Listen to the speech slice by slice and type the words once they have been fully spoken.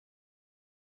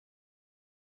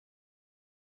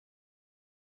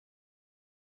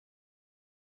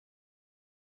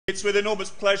It's with enormous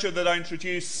pleasure that I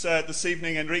introduce this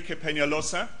evening Enrique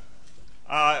Peñalosa.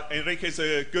 Enrique is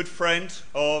a good friend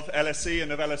of LSE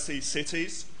and of LSE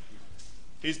cities.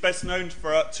 He's best known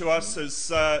to us as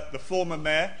the former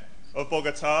mayor of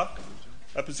Bogotá,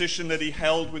 a position that he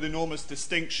held with enormous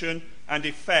distinction and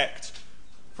effect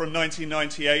from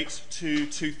 1998 to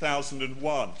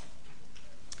 2001.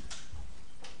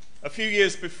 A few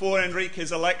years before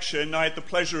Enrique's election, I had the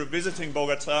pleasure of visiting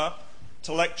Bogotá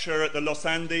to lecture at the Los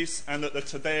Andes and at the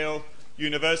Tadeo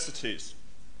universities.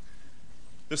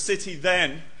 The city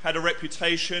then had a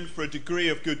reputation for a degree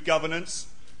of good governance.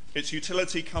 Its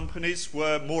utility companies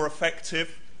were more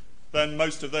effective than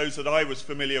most of those that I was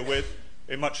familiar with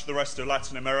in much of the rest of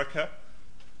Latin America.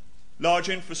 Large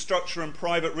infrastructure and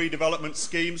private redevelopment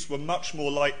schemes were much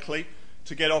more likely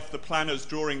to get off the planner's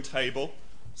drawing table,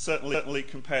 certainly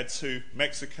compared to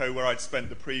Mexico, where I'd spent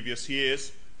the previous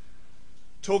years.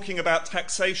 Talking about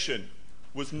taxation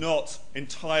was not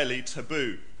entirely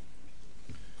taboo.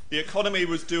 The economy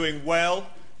was doing well,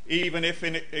 even if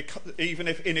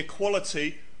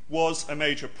inequality was a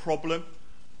major problem,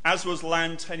 as was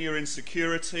land tenure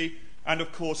insecurity, and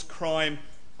of course crime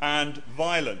and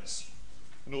violence.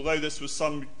 And although this was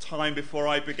some time before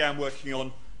I began working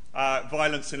on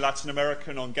violence in Latin America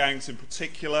and on gangs in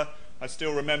particular, I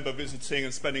still remember visiting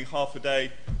and spending half a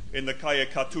day in the Calle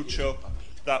Cartucho.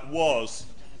 That was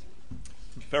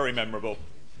very memorable.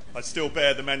 I still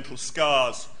bear the mental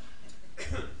scars.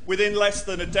 Within less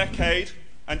than a decade,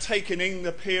 and taken in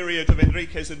the period of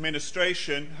Enrique's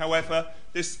administration, however,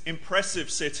 this impressive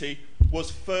city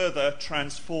was further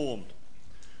transformed.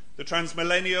 The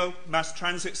Transmilenio mass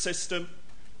transit system,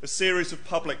 a series of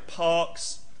public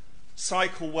parks,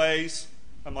 cycleways,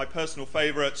 and my personal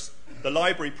favourites, the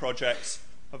library projects,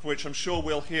 of which I'm sure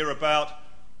we'll hear about,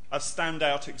 are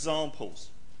standout examples.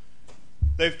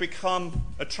 They've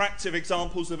become attractive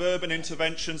examples of urban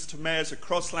interventions to mayors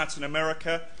across Latin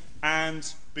America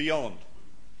and beyond.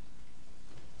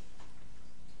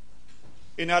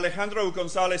 In Alejandro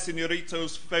González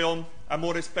Iñárritu's film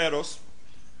Amores Perros,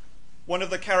 one of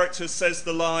the characters says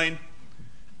the line,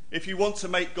 "If you want to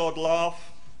make God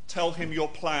laugh, tell him your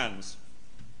plans."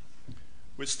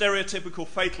 With stereotypical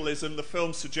fatalism, the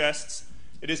film suggests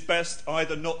it is best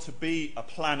either not to be a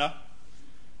planner,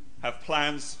 have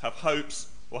plans, have hopes,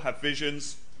 or have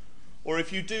visions, or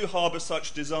if you do harbour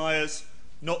such desires,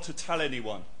 not to tell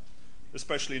anyone,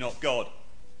 especially not God.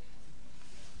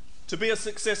 To be a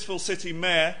successful city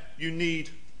mayor, you need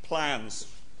plans.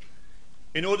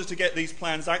 In order to get these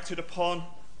plans acted upon,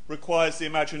 requires the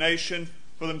imagination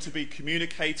for them to be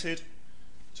communicated.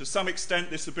 To some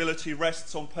extent, this ability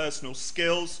rests on personal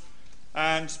skills,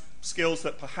 and skills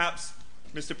that perhaps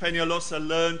Mr. Peñalosa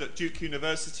learned at Duke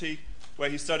University, where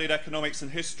he studied economics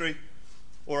and history,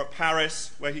 or at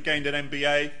Paris, where he gained an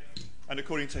MBA, and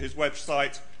according to his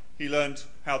website, he learned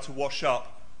how to wash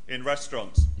up in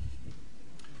restaurants.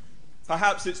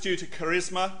 Perhaps it's due to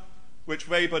charisma, which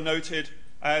Weber noted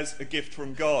as a gift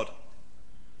from God.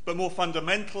 But more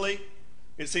fundamentally,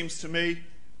 it seems to me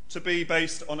to be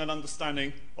based on an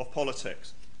understanding of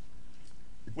politics.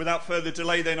 Without further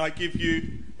delay, then, I give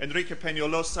you Enrique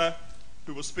Peñalosa,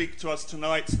 who will speak to us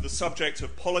tonight the subject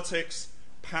of politics,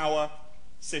 power,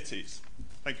 cities.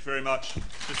 Thank you very much,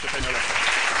 Mr. Peñalosa.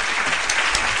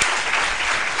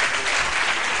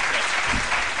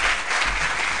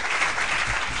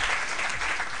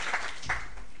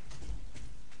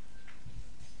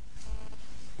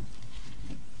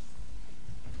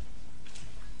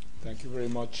 Thank you very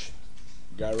much,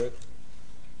 Garrett.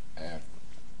 I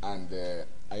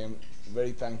am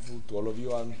very thankful to all of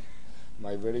you. And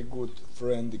my very good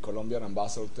friend, the Colombian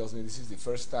ambassador, tells me this is the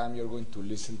first time you're going to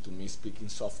listen to me speaking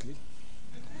softly.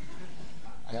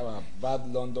 I have a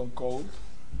bad London cold,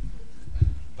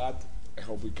 but I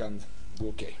hope we can do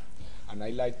okay. And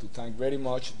I'd like to thank very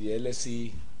much the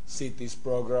LSE Cities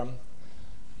program,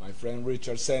 my friend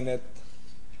Richard Sennett,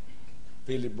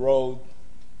 Philip Road,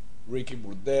 Ricky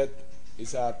Burdett.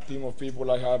 It's a team of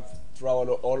people I have traveled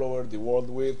all over the world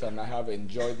with, and I have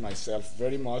enjoyed myself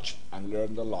very much and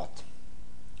learned a lot.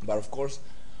 But of course,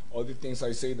 all the things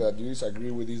I say that you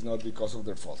disagree with is not because of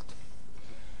their fault.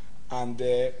 And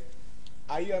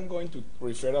I am going to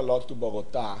refer a lot to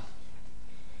Bogotá,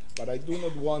 but I do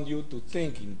not want you to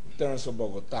think in terms of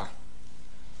Bogotá.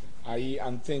 I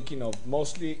am thinking of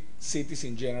mostly cities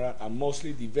in general and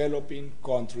mostly developing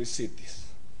country cities.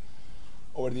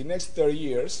 Over the next 30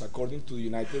 years, according to the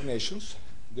United Nations,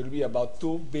 there will be about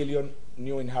 2 billion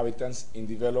new inhabitants in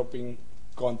developing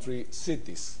country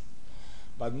cities.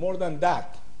 But more than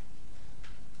that,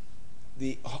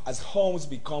 as homes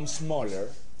become smaller,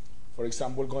 for For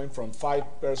example, going from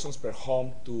 5 persons per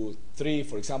home to 3.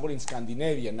 For example, in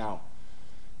Scandinavia now,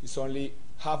 it's only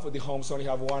half of the homes only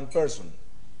have 1 person.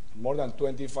 More than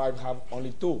 25 have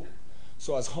only 2.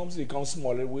 So as homes become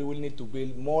smaller, we will need to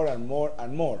build more and more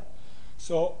and more.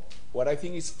 So what I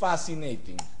think is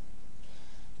fascinating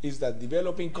is that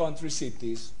developing country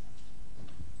cities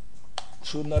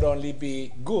should not only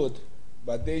be good,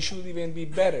 but they should even be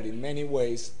better in many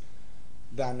ways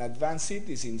than advanced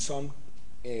cities in some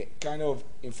kind of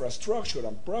infrastructure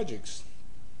and projects.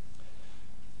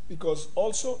 Because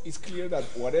also it's clear that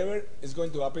whatever is going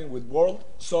to happen with world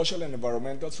social and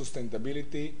environmental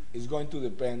sustainability is going to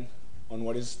depend on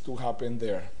what is to happen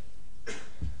there.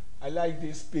 I like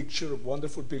this picture,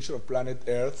 wonderful picture of planet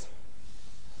Earth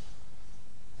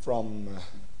from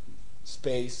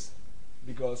space,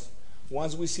 because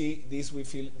once we see this, we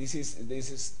feel this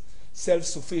is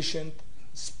self-sufficient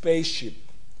spaceship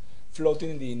floating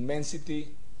in the immensity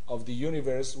of the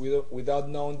universe without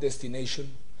known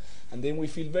destination. And then we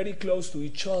feel very close to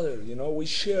each other. You know, we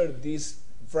share this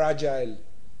fragile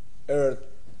Earth,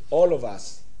 all of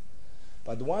us.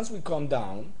 But once we come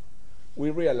down, we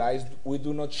realize we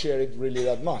do not share it really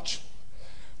that much.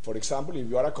 For example, if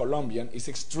you are a Colombian, it's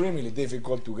extremely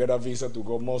difficult to get a visa to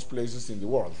go most places in the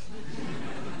world.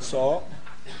 So,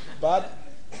 but,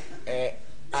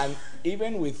 and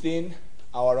even within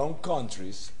our own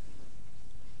countries,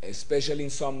 especially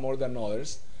in some more than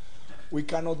others, we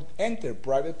cannot enter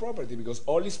private property because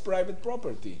all is private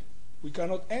property. We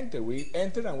cannot enter. We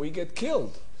enter and we get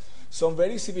killed. Some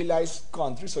very civilized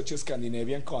countries, such as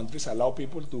Scandinavian countries, allow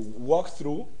people to walk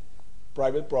through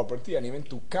private property and even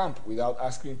to camp without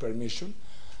asking permission.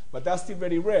 But that's still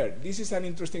very rare. This is an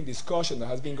interesting discussion that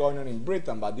has been going on in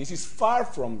Britain, but this is far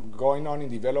from going on in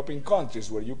developing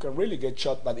countries where you can really get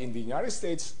shot, but in the United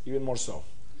States, even more so.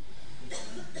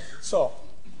 So,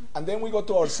 and then we go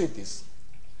to our cities.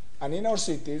 And in our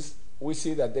cities, we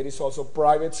see that there is also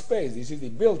private space. This is the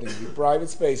buildings, the private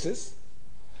spaces,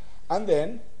 and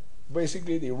then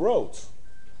basically the roads.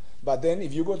 But then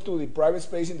if you go to the private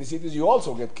space in the cities, you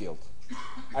also get killed.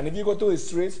 And if you go to the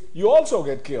streets, you also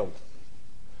get killed.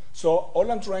 So all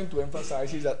I'm trying to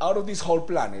emphasize is that out of this whole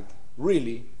planet,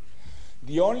 really,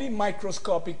 the only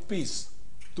microscopic piece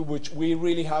to which we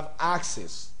really have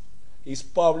access is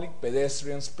public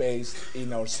pedestrian space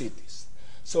in our cities.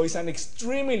 So it's an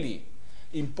extremely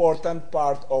important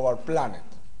part of our planet.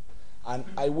 And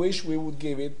I wish we would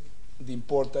give it the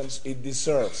importance it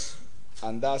deserves.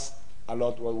 And that's a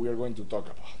lot what we are going to talk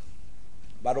about.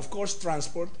 But of course,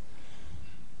 transport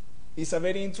is a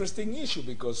very interesting issue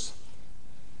because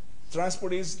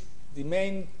transport is the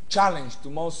main challenge to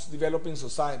most developing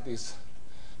societies.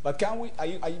 But can we,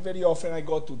 very often I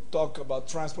go to talk about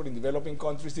transport in developing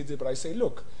countries, but I say,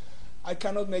 look, I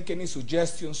cannot make any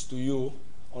suggestions to you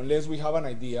unless we have an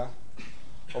idea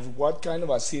of what kind of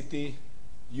a city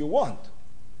you want.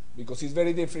 Because it's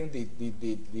very different,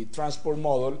 the transport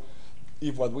model,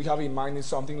 if what we have in mind is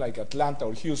something like Atlanta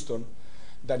or Houston,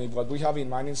 than if what we have in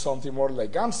mind is something more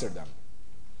like Amsterdam.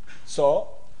 So,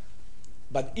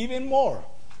 but even more,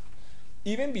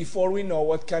 even before we know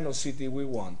what kind of city we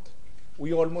want,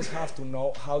 we almost have to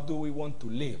know how do we want to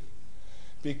live.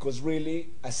 Because really,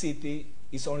 a city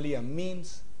is only a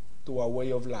means to a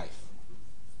way of life.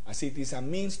 A city is a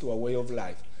means to a way of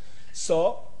life.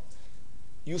 So,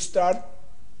 you start,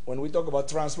 when we talk about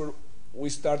transport, we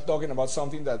start talking about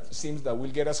something that seems that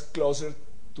will get us closer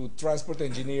to transport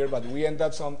engineer, but we end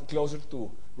up closer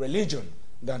to religion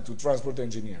than to transport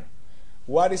engineer.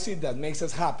 What is it that makes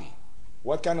us happy?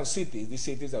 What kind of cities? The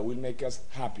cities that will make us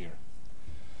happier.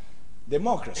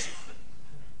 Democracy.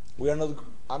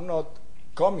 I'm not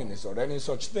communist or any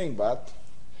such thing, but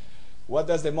what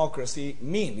does democracy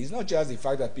mean? It's not just the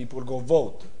fact that people go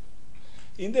vote.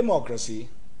 In democracy,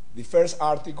 the first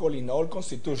article in all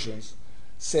constitutions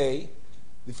say,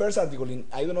 the first article in,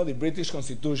 I don't know the British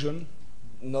Constitution,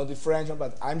 not the French one,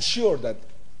 but I'm sure that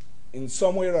in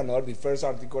some way or another, the first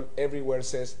article everywhere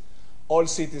says, all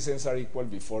citizens are equal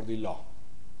before the law.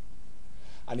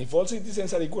 And if all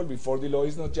citizens are equal before the law,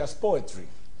 it's not just poetry.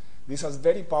 This has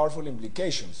very powerful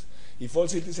implications. If all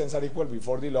citizens are equal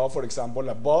before the law, for example,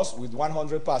 a bus with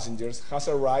 100 passengers has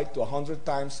a right to 100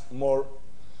 times more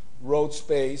road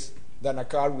space than a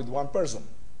car with 1 person.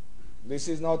 This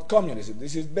is not communism.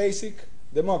 This is basic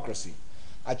democracy.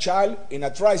 A child in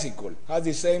a tricycle has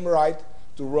the same right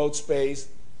to road space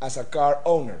as a car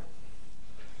owner.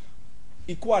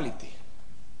 Equality.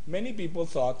 Many people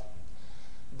thought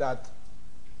that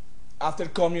after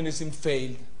communism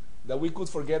failed, that we could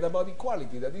forget about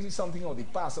equality, that this is something of the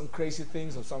past, some crazy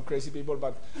things of some crazy people,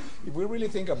 but if we really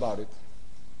think about it,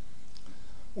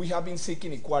 we have been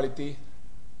seeking equality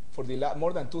for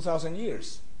more than 2,000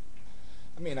 years.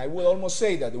 I mean, I would almost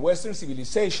say that the Western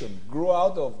civilization grew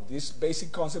out of these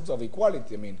basic concepts of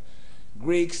equality. I mean,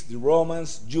 Greeks, the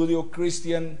Romans,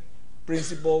 Judeo-Christian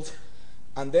principles,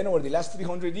 and then over the last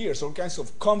 300 years, all kinds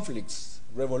of conflicts,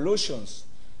 revolutions.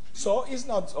 So it's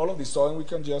not all of the sudden we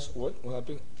can just, what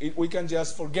happened? We can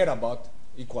just forget about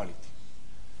equality.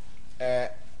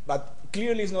 But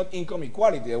clearly it's not income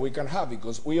equality that we can have,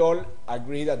 because we all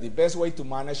agree that the best way to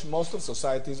manage most of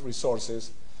society's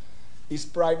resources is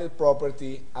private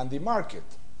property and the market.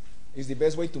 Is the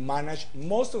best way to manage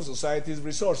most of society's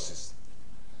resources.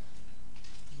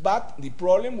 But the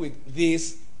problem with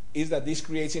this is that this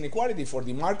creates inequality. For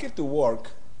the market to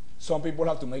work, some people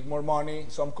have to make more money,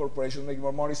 some corporations make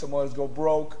more money, some others go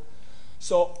broke.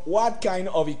 So what kind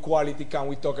of equality can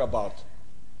we talk about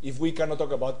if we cannot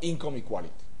talk about income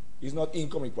equality? It's not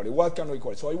income equality. What kind of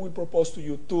equality? So I will propose to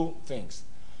you two things.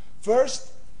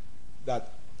 First,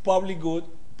 that public good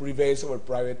prevails over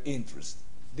private interest.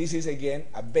 This is, again,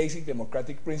 a basic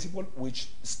democratic principle which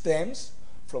stems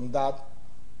from that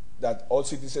all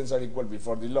citizens are equal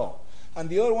before the law. And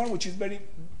the other one, which is very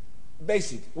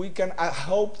basic, we can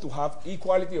hope to have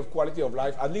equality of quality of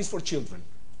life, at least for children.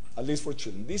 At least for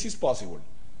children. This is possible,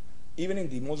 even in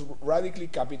the most radically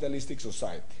capitalistic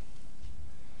society.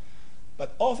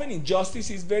 But often injustice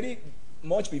is very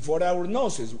much before our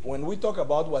noses. When we talk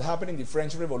about what happened in the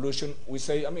French Revolution, we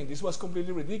say, I mean, this was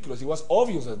completely ridiculous. It was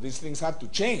obvious that these things had to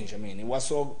change. I mean, it was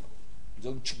so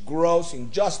gross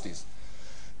injustice.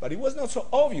 But it was not so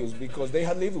obvious, because they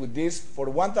had lived with this for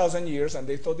 1,000 years and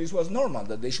they thought this was normal,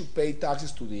 that they should pay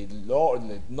taxes to the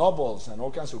nobles and all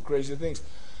kinds of crazy things.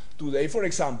 Today, for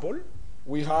example,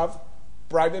 we have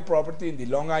private property in the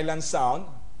Long Island Sound,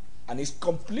 and it's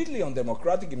completely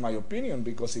undemocratic, in my opinion,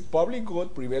 because if public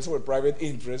good prevails over private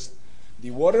interest, the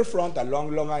waterfront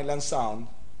along Long Island Sound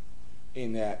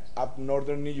in up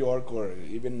northern New York or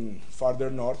even farther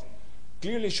north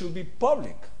clearly should be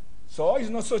public. So it's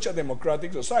not such a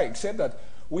democratic society, except that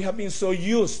we have been so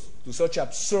used to such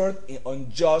absurd,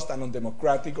 unjust, and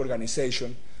undemocratic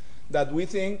organization that we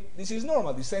think this is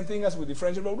normal. The same thing as with the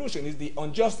French Revolution, is the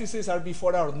injustices are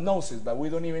before our noses, but we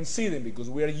don't even see them because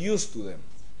we are used to them.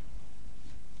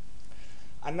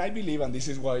 And I believe, and this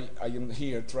is why I am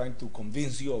here trying to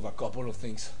convince you of a couple of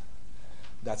things,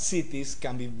 that cities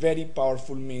can be very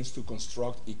powerful means to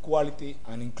construct equality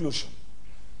and inclusion.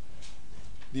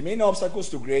 The main obstacles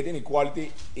to creating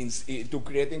equality,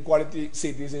 quality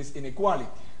cities is inequality.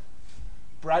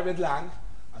 Private land,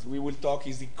 as we will talk,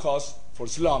 is the cause for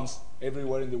slums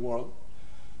everywhere in the world.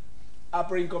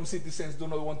 Upper income citizens do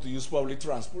not want to use public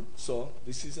transport. So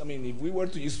this is, I mean, if we were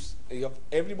to use, if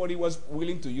everybody was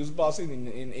willing to use buses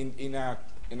in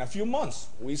a few months,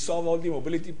 we solve all the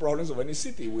mobility problems of any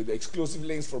city with exclusive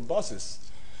lanes for buses.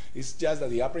 It's just that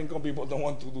the upper income people don't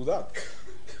want to do that.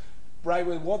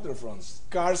 Private waterfronts,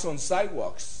 cars on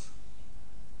sidewalks.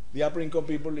 The upper income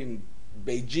people in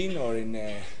Beijing or in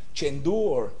Chengdu,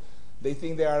 or they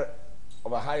think they are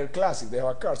of a higher class if they have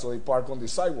a car, so they park on the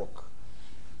sidewalk.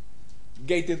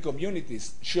 Gated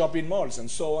communities, shopping malls, and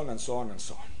so on and so on and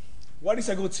so on. What is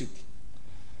a good city?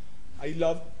 I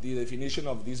love the definition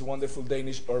of this wonderful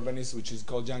Danish urbanist, which is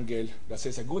called Jan Gehl, that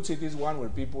says a good city is one where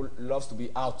people love to be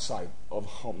outside of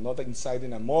home, not inside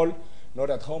in a mall,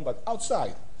 not at home, but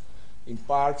outside, in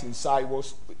parks, in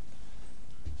sidewalks.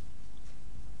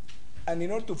 And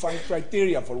in order to find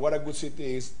criteria for what a good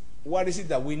city is, what is it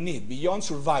that we need beyond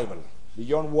survival,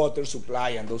 beyond water supply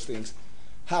and those things?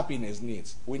 Happiness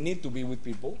needs. We need to be with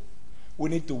people. We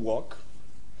need to walk,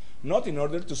 not in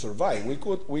order to survive.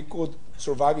 We could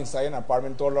survive inside an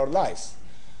apartment all our lives.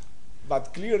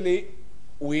 But clearly,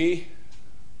 we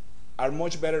are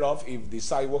much better off if the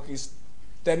sidewalk is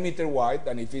 10 meters wide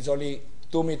than if it's only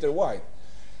 2 meters wide.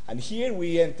 And here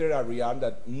we enter a realm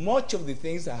that much of the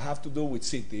things that have to do with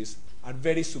cities are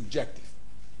very subjective.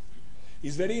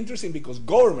 It's very interesting because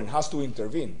government has to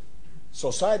intervene.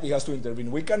 Society has to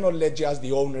intervene. We cannot let just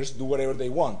the owners do whatever they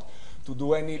want, to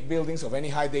do any buildings of any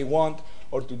height they want,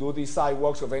 or to do the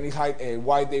sidewalks of any height,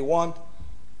 wide they want.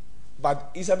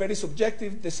 But it's a very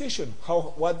subjective decision.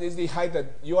 What is the height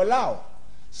that you allow?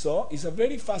 So it's a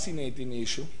very fascinating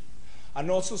issue.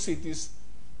 And also cities,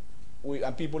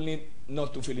 and people need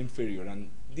not to feel inferior. And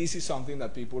this is something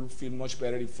that people feel much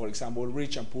better if, for example,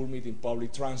 rich and poor meet in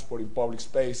public transport, in public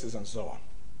spaces, and so on.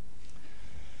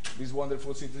 These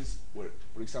wonderful cities where,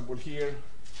 for example, here,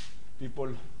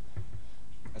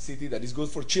 a city that is good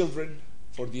for children,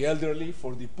 for the elderly,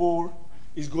 for the poor,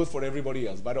 is good for everybody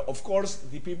else. But of course,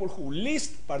 the people who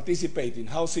least participate in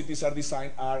how cities are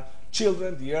designed are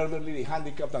children, the elderly, the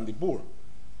handicapped, and the poor.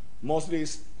 Mostly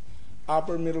it's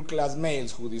upper middle class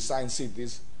males who design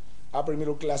cities, upper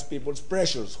middle class people's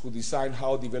pressures who design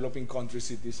how developing country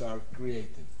cities are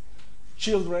created.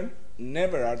 Children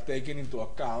never are taken into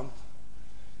account.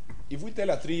 If we tell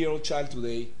a 3-year-old child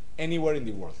today, anywhere in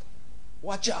the world,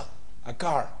 watch out, a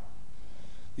car,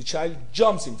 the child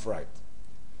jumps in fright.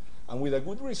 And with a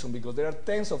good reason, because there are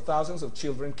tens of thousands of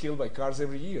children killed by cars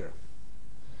every year.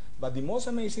 But the most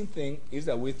amazing thing is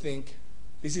that we think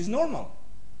this is normal.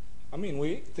 I mean,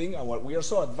 we think we are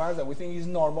so advanced that we think it's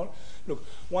normal. Look,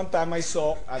 one time I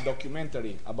saw a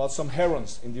documentary about some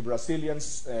herons in the Brazilian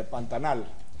Pantanal.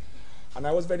 And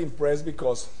I was very impressed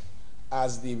because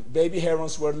as the baby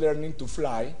herons were learning to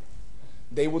fly,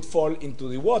 they would fall into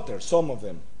the water, some of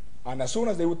them. And as soon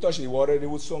as they would touch the water, there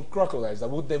would some crocodiles that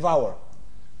would devour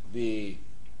the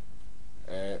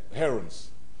herons.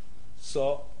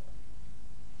 So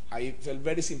I felt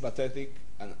very sympathetic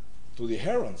to the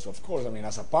herons, of course. I mean,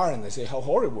 as a parent, I say, how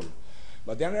horrible.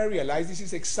 But then I realized this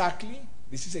is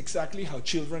exactly how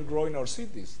children grow in our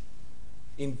cities,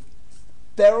 in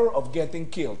terror of getting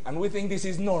killed. And we think this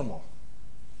is normal.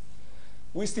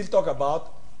 We still talk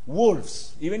about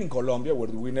wolves. Even in Colombia, where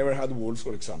we never had wolves,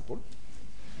 for example,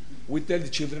 we tell the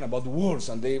children about wolves,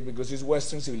 and because it's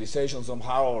Western civilization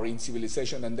somehow, or in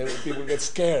civilization, and people get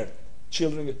scared.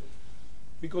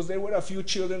 Because there were a few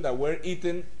children that were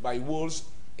eaten by wolves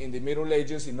in the Middle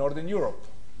Ages in Northern Europe.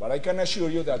 But I can assure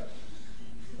you that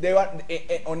there are,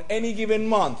 on any given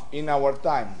month in our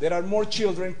time, there are more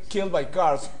children killed by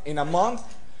cars in a month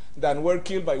than were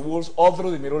killed by wolves all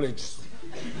through the Middle Ages.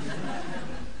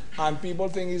 And people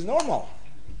think it's normal.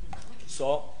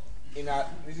 So,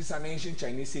 this is an ancient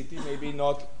Chinese city, maybe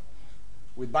not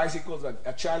with bicycles, but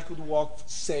a child could walk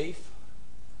safe.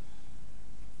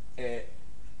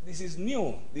 This is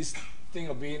new, this thing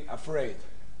of being afraid.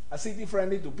 A city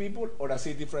friendly to people or a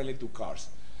city friendly to cars?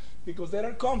 Because there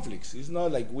are conflicts. It's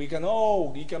not like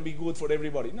it can be good for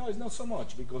everybody. No, it's not so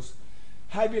much, because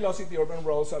high velocity urban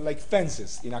roads are like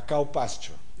fences in a cow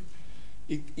pasture.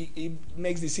 It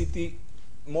makes the city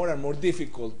more and more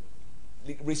difficult.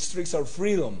 It restricts our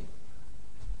freedom.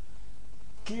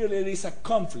 Clearly there is a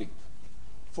conflict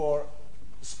for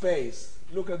space.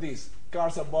 Look at this.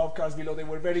 Cars above, cars below. They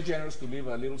were very generous to leave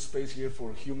a little space here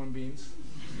for human beings.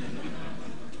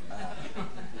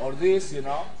 Or this, you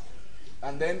know.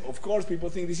 And then, of course, people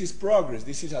think this is progress.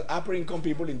 This is upper income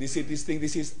people in these cities think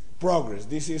this is progress.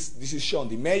 This is shown.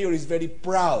 The mayor is very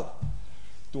proud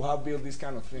to have built these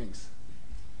kind of things.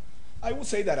 I would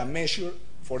say that a measure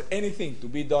for anything to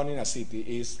be done in a city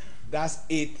is, does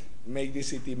it make the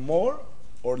city more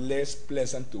or less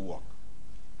pleasant to walk?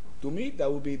 To me,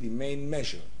 that would be the main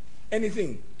measure.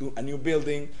 Anything, to a new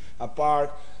building, a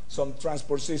park, some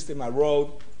transport system, a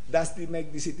road, does it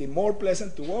make the city more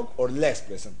pleasant to walk or less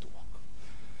pleasant to walk?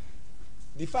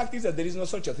 The fact is that there is no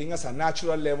such a thing as a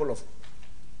natural level of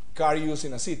car use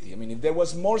in a city. I mean, if there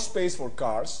was more space for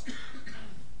cars,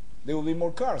 there would be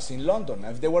more cars in London.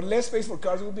 If there were less space for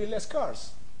cars, there would be less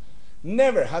cars.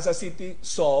 Never has a city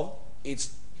solved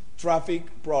its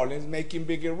traffic problems making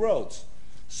bigger roads.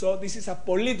 So this is a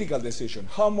political decision.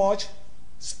 How much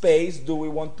space do we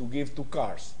want to give to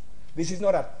cars? This is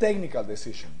not a technical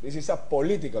decision. This is a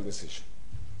political decision.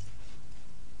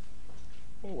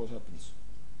 Oh, what happens?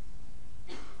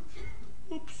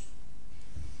 Oops.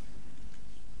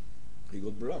 He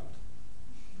got blocked.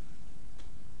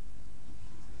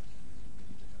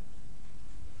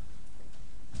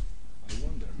 I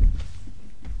wonder.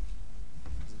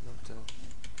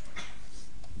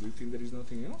 Do you think there is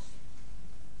nothing else?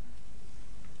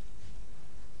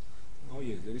 Oh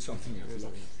yes, there is something else.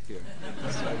 Look, here.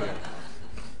 Right here.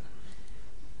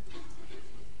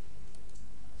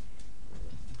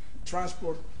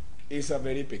 Transport is a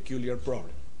very peculiar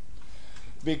problem,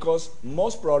 because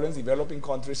most problems developing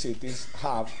country cities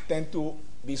have tend to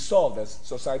be solved as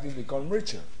societies become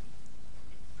richer.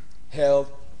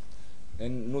 Health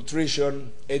and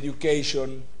nutrition,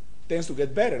 education tends to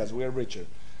get better as we are richer.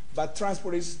 But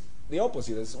transport is the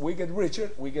opposite. As we get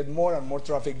richer, we get more and more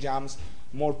traffic jams,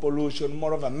 more pollution,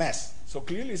 more of a mess. So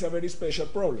clearly it's a very special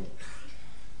problem.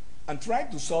 And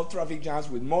trying to solve traffic jams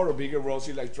with more or bigger roads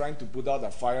is like trying to put out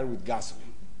a fire with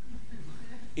gasoline.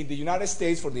 In the United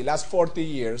States, for the last 40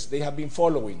 years, they have been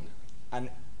following. And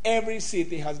every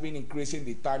city has been increasing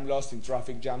the time lost in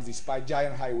traffic jams despite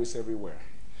giant highways everywhere.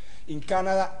 In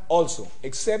Canada also,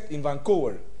 except in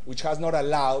Vancouver, which has not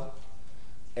allowed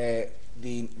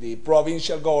the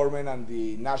provincial government and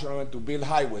the national government to build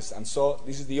highways. And so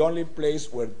this is the only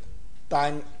place where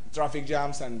traffic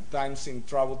jams and times in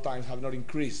travel times have not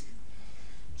increased.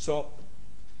 So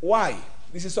why?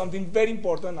 this is something very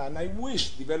important, and I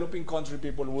wish developing country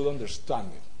people would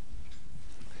understand it.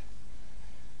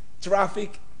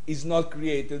 Traffic is not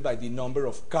created by the number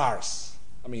of cars.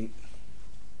 I mean,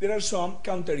 there are some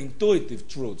counterintuitive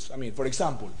truths. I mean, for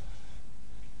example,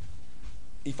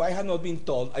 if I had not been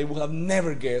told, I would have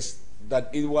never guessed that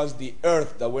it was the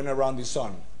Earth that went around the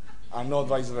sun, and not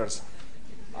vice versa.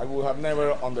 I would have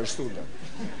never understood that.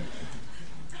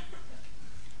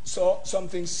 So some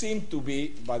things seem to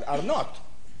be, but are not.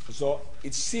 So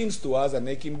it seems to us that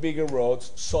making bigger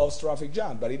roads solves traffic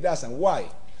jam, but it doesn't. Why?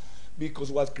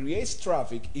 Because what creates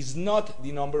traffic is not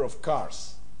the number of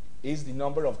cars, it's the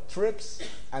number of trips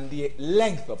and the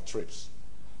length of trips.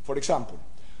 For example,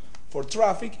 for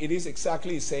traffic, it is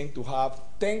exactly the same to have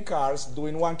 10 cars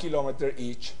doing 1 kilometer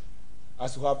each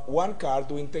as to have 1 car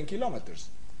doing 10 kilometers.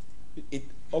 It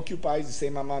occupies the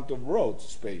same amount of road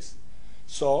space.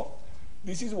 So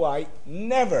this is why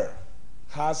never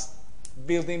has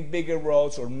building bigger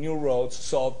roads or new roads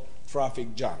solved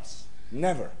traffic jams.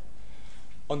 Never.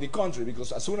 On the contrary,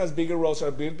 because as soon as bigger roads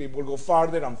are built, people go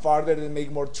farther and farther and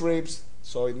make more trips,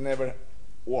 so it never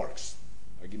works.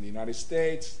 Like in the United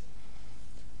States,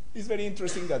 it's very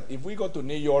interesting that if we go to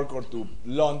New York or to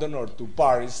London or to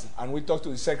Paris and we talk to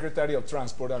the Secretary of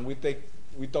Transport and we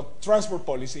talk transport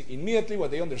policy, immediately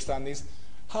what they understand is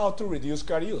how to reduce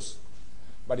car use.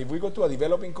 But if we go to a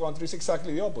developing country, it's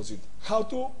exactly the opposite. How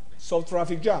to solve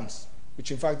traffic jams,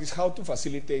 which in fact is how to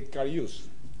facilitate car use.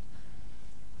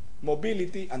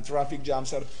 Mobility and traffic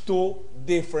jams are two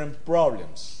different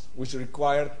problems, which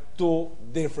require two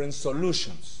different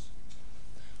solutions.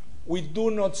 We do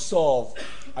not solve,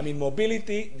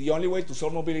 mobility, the only way to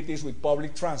solve mobility is with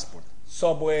public transport.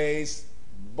 Subways,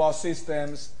 bus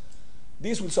systems,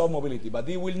 this will solve mobility, but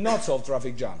they will not solve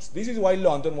traffic jams. This is why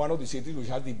London, one of the cities which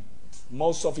has the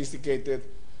most sophisticated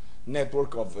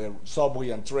network of subway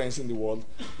and trains in the world,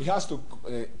 it has to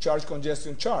charge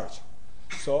congestion charge.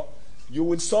 So you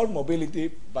will solve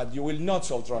mobility, but you will not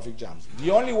solve traffic jams.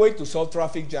 The only way to solve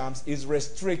traffic jams is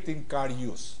restricting car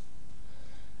use.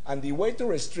 And the way to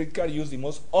restrict car use, the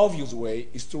most obvious way,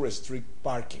 is to restrict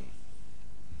parking.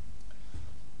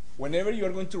 Whenever you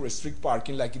are going to restrict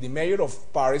parking, like the mayor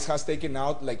of Paris has taken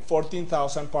out like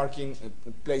 14,000 parking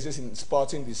places in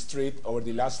spots in the street over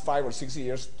the last 5 or 6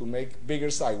 years to make bigger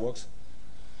sidewalks,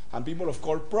 and people of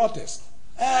course protest.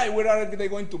 Hey, where are they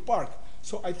going to park?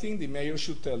 So I think the mayor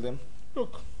should tell them,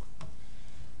 look,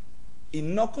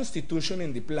 in no constitution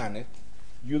in the planet,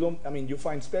 you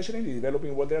find, especially in the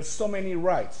developing world, there are so many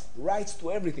rights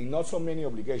to everything, not so many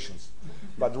obligations,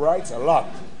 but rights a lot.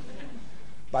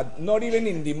 But not even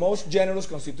in the most generous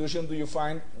constitution do you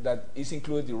find that is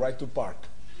included the right to park.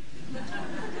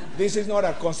 This is not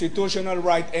a constitutional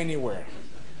right anywhere.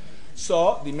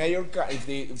 So the mayor,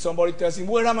 if somebody tells him,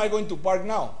 where am I going to park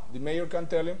now? The mayor can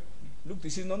tell him, look,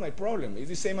 this is not my problem. It's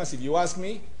the same as if you ask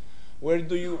me,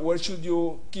 where should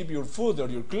you keep your food or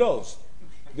your clothes?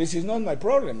 This is not my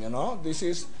problem,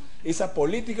 it's a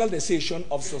political decision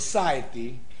of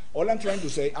society. All I'm trying to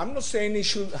say, I'm not saying it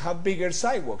should have bigger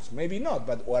sidewalks, maybe not,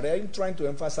 but what I'm trying to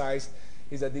emphasize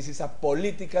is that this is a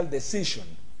political decision,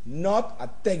 not a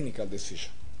technical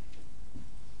decision.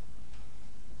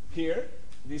 Here,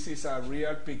 this is a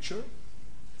real picture.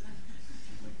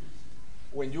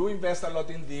 When you invest a lot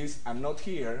in this and not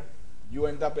here, you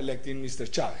end up electing Mr.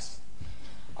 Chavez.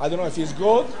 I don't know if it's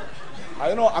good. I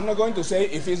don't know. I'm not going to say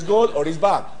if it's good or it's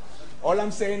bad. All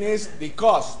I'm saying is the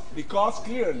cost. The cost,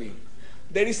 clearly.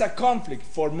 There is a conflict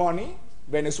for money.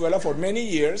 Venezuela, for many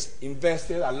years,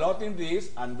 invested a lot in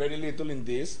this and very little in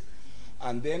this.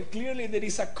 And then clearly there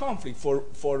is a conflict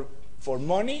for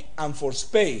money and for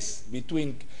space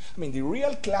between. The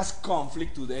real class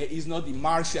conflict today is not the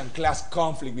Marxian class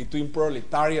conflict between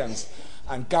proletarians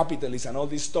and capitalists and all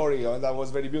this story. That was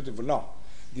very beautiful. No.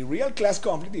 The real class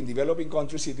conflict in developing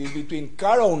countries is between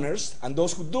car owners and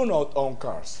those who do not own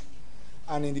cars.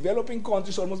 And in developing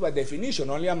countries, almost by definition,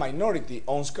 only a minority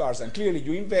owns cars. And clearly,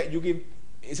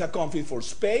 it's a conflict for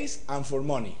space and for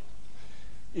money.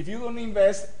 If you don't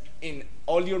invest in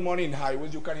all your money in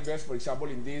highways, you can invest, for example,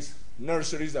 in these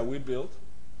nurseries that we built.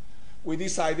 We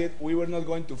decided we were not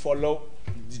going to follow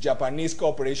the Japanese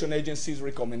Cooperation Agency's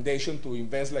recommendation to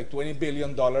invest like $20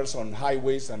 billion on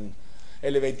highways and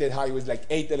elevated highways, like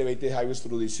 8 elevated highways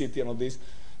through the city and all this,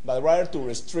 but rather to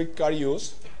restrict car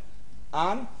use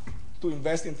and to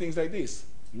invest in things like this,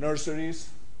 nurseries,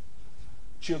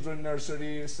 children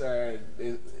nurseries,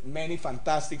 many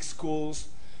fantastic schools,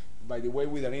 by the way,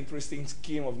 with an interesting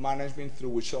scheme of management through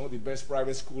which some of the best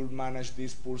private schools manage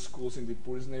these poor schools in the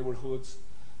poorest neighborhoods.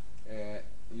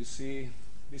 You see,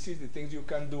 this is the things you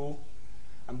can do.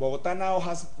 And Bogotá now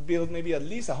has built maybe at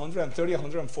least 130,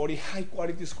 140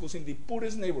 high-quality schools in the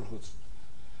poorest neighborhoods,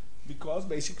 because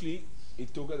basically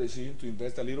it took a decision to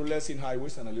invest a little less in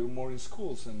highways and a little more in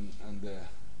schools.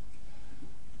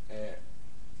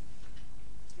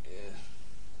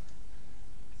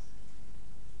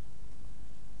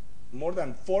 More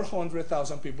than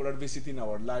 400,000 people are visiting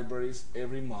our libraries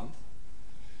every month.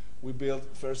 We built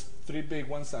first 3 big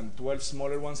ones and 12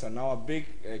 smaller ones, and now a big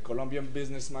Colombian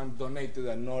businessman donated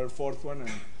another 4th one.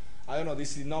 And I don't know,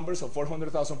 this is the numbers of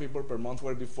 400,000 people per month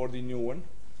were before the new one.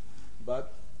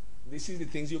 But this is the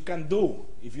things you can do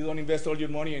if you don't invest all your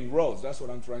money in roads. That's what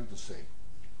I'm trying to say.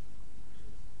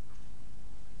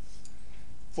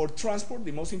 For transport,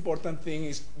 the most important thing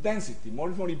is density, more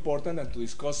important than to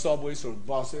discuss subways or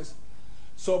buses.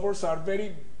 Suburbs are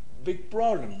very big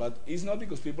problem, but it's not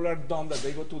because people are dumb that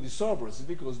they go to the suburbs. It's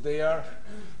because they are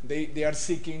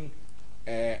seeking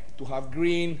to have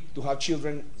green, to have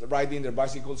children riding their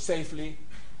bicycles safely.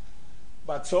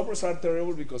 But suburbs are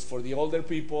terrible because for the older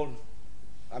people,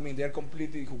 I mean, they're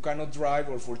completely, who cannot drive,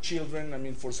 or for children, I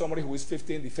mean, for somebody who is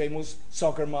 15, the famous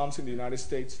soccer moms in the United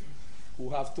States who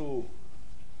have to.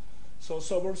 So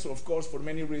suburbs, of course, for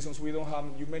many reasons, we don't have,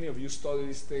 many of you study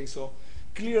these things, so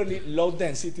clearly low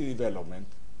density development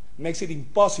makes it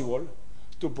impossible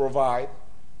to provide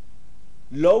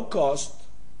low cost,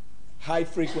 high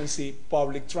frequency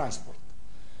public transport.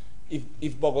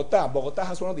 If Bogotá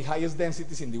has one of the highest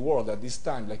densities in the world at this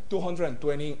time, like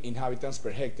 220 inhabitants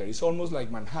per hectare. It's almost like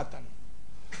Manhattan.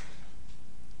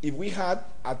 If we had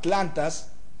Atlanta's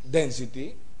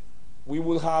density, we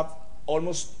would have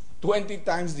almost 20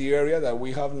 times the area that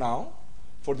we have now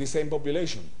for the same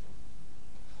population.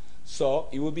 So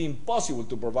it would be impossible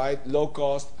to provide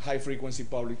low-cost, high-frequency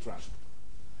public transport.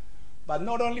 But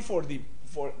not only so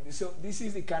this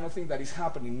is the kind of thing that is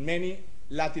happening in many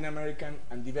Latin American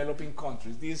and developing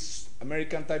countries, these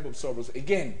American type of suburbs.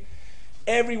 Again,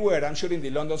 everywhere, I'm sure in the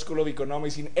London School of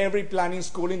Economics, in every planning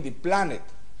school in the planet,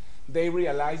 they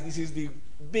realize this is the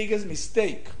biggest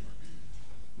mistake.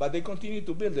 But they continue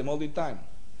to build them all the time.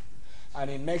 And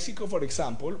in Mexico, for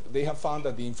example, they have found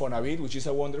that the Infonavit, which is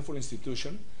a wonderful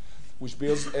institution, which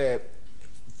builds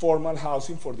formal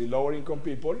housing for the lower income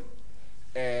people,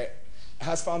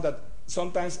 has found that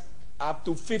sometimes up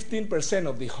to 15%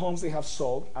 of the homes they have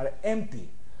sold are empty,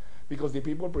 because the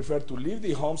people prefer to leave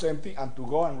the homes empty and to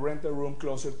go and rent a room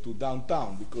closer to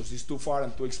downtown because it's too far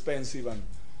and too expensive. And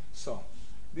so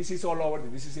this is all over.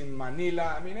 This is in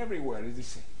Manila. I mean, everywhere is the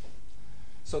same.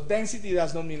 So density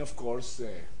does not mean, of course,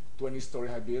 20-story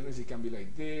high buildings. It can be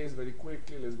like this, very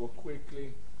quickly. Let's go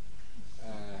quickly.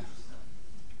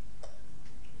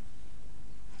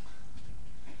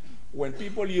 When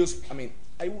people use, I mean,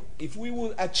 if we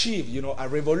would achieve, a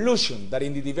revolution that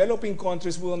in the developing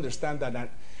countries would understand that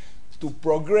to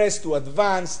progress, to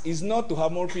advance, is not to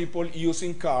have more people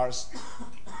using cars,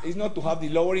 is not to have the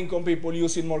lower income people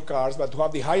using more cars, but to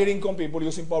have the higher income people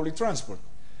using public transport.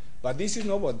 But this is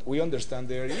not what we understand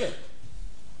there yet.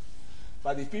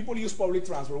 But if people use public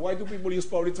transport, why do people use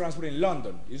public transport in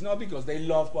London? It's not because they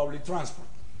love public transport.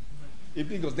 It's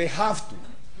because they have to.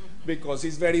 Because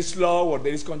it's very slow, or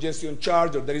there is congestion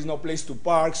charge, or there is no place to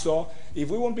park. So if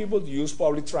we want people to use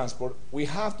public transport, we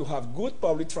have to have good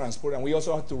public transport, and we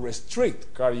also have to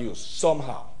restrict car use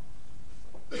somehow.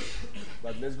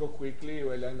 But let's go quickly.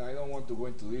 Well, and I don't want to go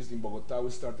into this. In Bogotá,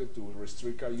 we started to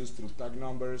restrict car use through tag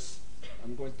numbers.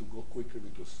 I'm going to go quickly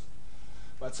because.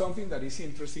 But something that is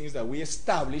interesting is that we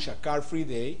establish a car-free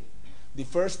day the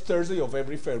first Thursday of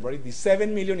every February, the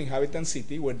 7 million inhabitant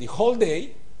city, where the whole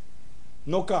day,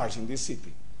 no cars in this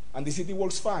city. And the city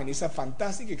works fine. It's a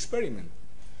fantastic experiment.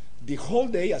 The whole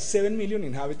day, a 7 million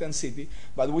inhabitant city,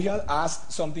 but we had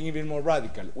asked something even more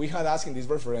radical. We had asked in this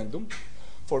referendum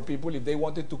for people if they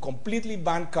wanted to completely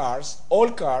ban cars, all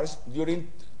cars, during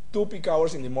 2 peak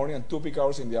hours in the morning and 2 peak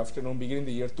hours in the afternoon, beginning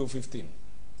the year 2015.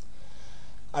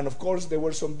 And of course, there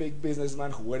were some big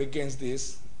businessmen who were against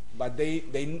this, but they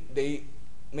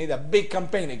made a big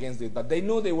campaign against it, but they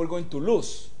knew they were going to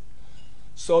lose.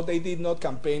 So they did not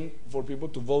campaign for people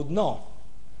to vote no.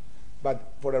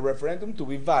 But for a referendum to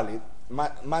be valid,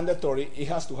 mandatory, it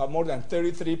has to have more than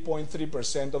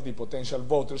 33.3% of the potential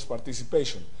voters'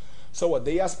 participation. So what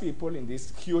they asked people in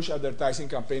this huge advertising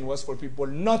campaign was for people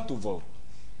not to vote.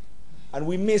 And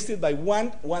we missed it by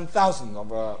 1,000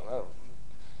 of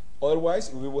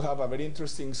otherwise, we will have a very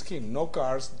interesting scheme. No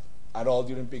cars at all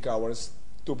during peak hours,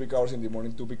 2 peak hours in the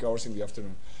morning, 2 peak hours in the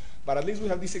afternoon. But at least we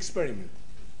have this experiment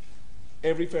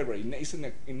every February. It's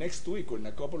in next week or in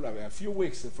a few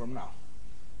weeks from now.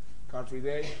 Car-free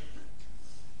day.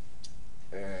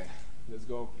 Let's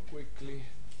go quickly.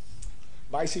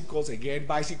 Bicycles, again,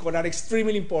 bicycles are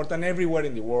extremely important everywhere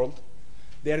in the world.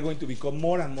 They are going to become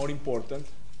more and more important.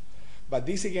 But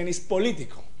this, again, is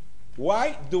political.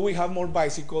 Why do we have more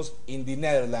bicycles in the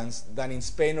Netherlands than in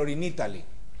Spain or in Italy,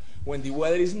 when the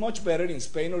weather is much better in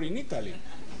Spain or in Italy?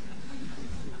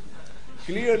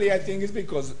 Clearly, I think it's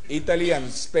because Italy and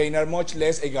Spain are much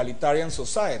less egalitarian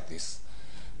societies.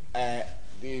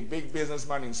 The big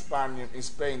businessman in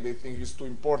Spain, they think it's too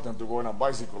important to go on a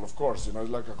bicycle, of course. You know, it's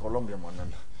like a Colombian one.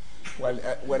 And, well,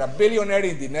 where a billionaire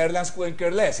in the Netherlands couldn't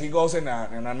care less. He goes in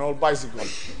an old bicycle.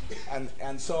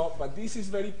 But this is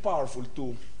very powerful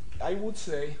too. I would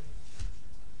say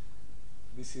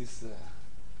this is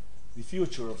the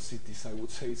future of cities, I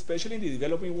would say, especially in the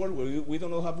developing world where we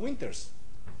don't have winters.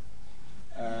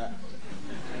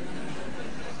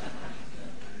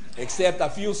 Except a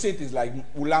few cities like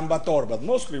Ulaanbaatar, but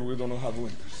mostly we don't have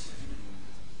winters.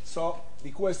 So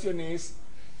the question is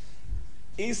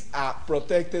a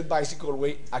protected bicycle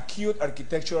way a cute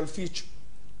architectural feature,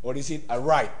 or is it a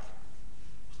right?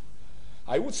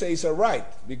 I would say it's a right,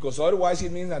 because otherwise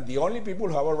it means that the only people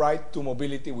who have a right to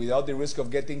mobility without the risk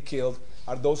of getting killed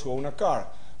are those who own a car,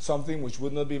 something which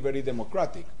would not be very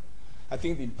democratic. I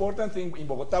think the important thing, in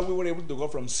Bogotá we were able to go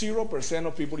from 0%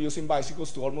 of people using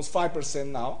bicycles to almost 5%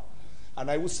 now, and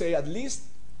I would say at least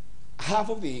half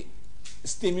of the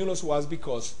stimulus was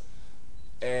because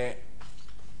it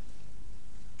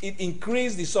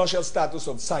increased the social status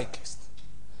of cyclists.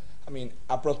 I mean,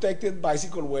 a protected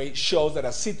bicycle way shows that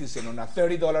a citizen on a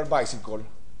 $30 bicycle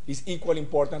is equally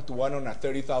important to one on a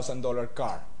 $30,000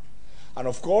 car. And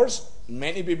of course,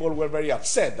 many people were very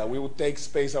upset that we would take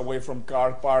space away from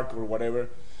car park or whatever.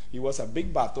 It was a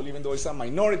big battle, even though it's a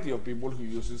minority of people who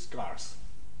uses cars.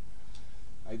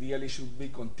 Ideally, should be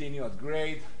continued at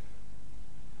grade.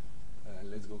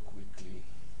 Let's go quickly.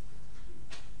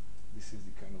 This is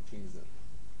the kind of things that.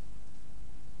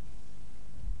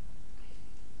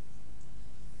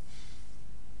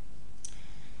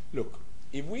 Look,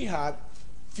 if we had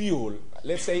fuel,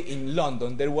 let's say in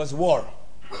London there was war,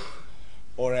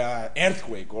 or an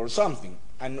earthquake or something,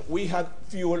 and we had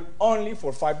fuel only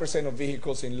for 5% of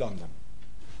vehicles in London,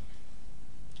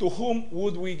 to whom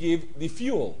would we give the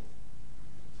fuel?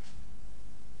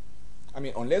 I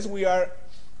mean, unless we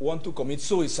want to commit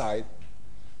suicide,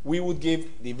 we would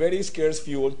give the very scarce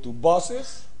fuel to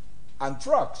buses and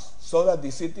trucks so that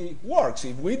the city works.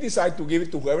 If we decide to give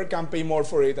it to whoever can pay more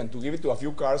for it and to give it to a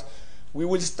few cars, we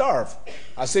will starve.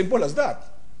 As simple as that.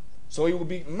 So it would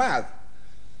be mad.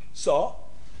 So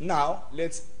now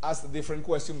let's ask a different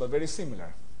question, but very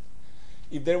similar.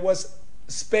 If there was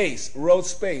space, road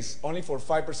space, only for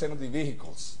 5% of the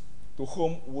vehicles, to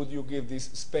whom would you give this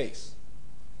space?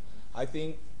 I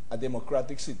think a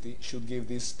democratic city should give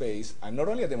this space, and not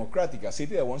only a democratic, a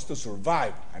city that wants to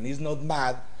survive and is not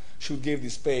mad should give the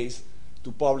space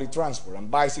to public transport and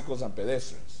bicycles and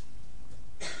pedestrians.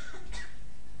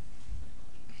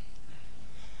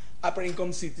 Upper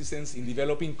income citizens in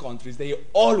developing countries, they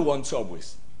all want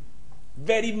subways,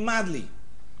 very madly.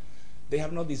 They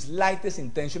have not the slightest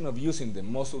intention of using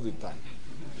them most of the time.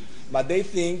 But they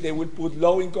think they will put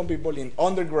low-income people in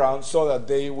underground so that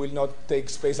they will not take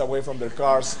space away from their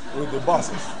cars with the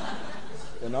buses.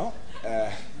 You know?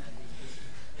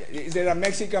 There are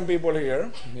Mexican people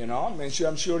here, you know.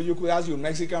 I'm sure you could ask your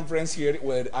Mexican friends here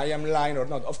whether I am lying or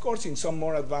not. Of course, in some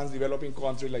more advanced developing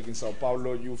countries, like in Sao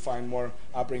Paulo, you find more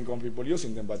upper-income people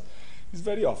using them, but it's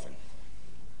very often.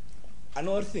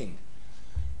 Another thing,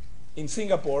 in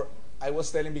Singapore, I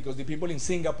was telling, because the people in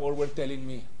Singapore were telling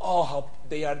me, oh, how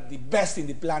they are the best in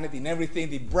the planet in everything,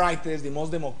 the brightest, the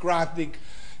most democratic.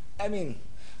 I mean,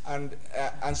 and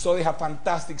so they have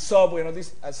fantastic subway and all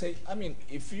this. I say, I mean,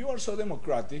 if you are so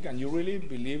democratic and you really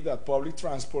believe that public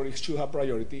transport should have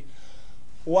priority,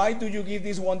 why do you give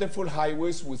these wonderful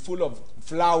highways with full of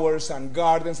flowers and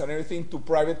gardens and everything to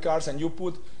private cars, and you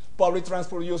put public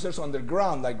transport users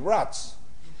underground like rats?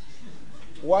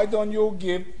 Why don't you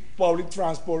give public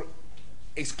transport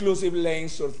exclusive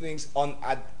lanes or things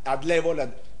at level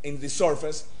in the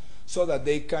surface so that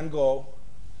they can go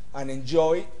and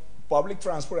enjoy public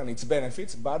transport and its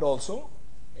benefits, but also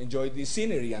enjoy the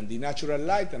scenery and the natural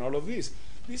light and all of this?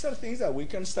 These are things that we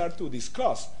can start to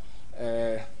discuss.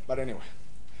 But anyway,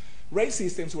 rail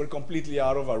systems were completely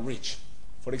out of our reach.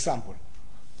 For example,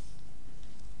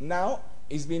 now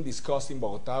it's being discussed in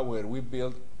Bogotá where we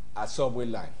build a subway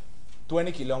line,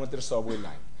 20-kilometer subway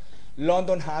line.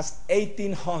 London has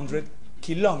 1,800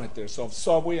 kilometers of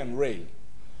subway and rail.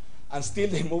 And still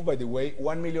they move, by the way,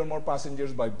 1 million more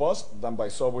passengers by bus than by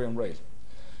subway and rail.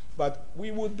 But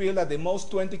we would build at the most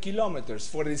 20 kilometers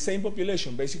for the same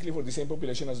population, basically for the same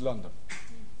population as London.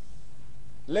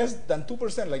 Less than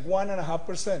 2%, like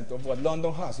 1.5% of what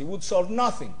London has. It would solve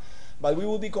nothing. But we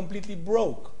would be completely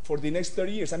broke for the next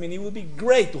 30 years. I mean, it would be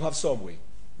great to have subway.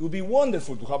 It would be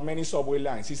wonderful to have many subway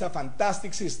lines. It's a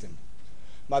fantastic system.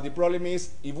 But the problem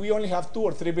is, if we only have $2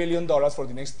 or $3 billion for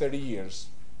the next 30 years,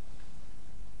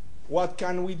 what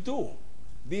can we do?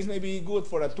 This may be good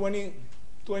for a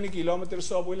 20-kilometer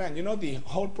subway line. You know, the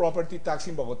whole property tax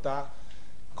in Bogotá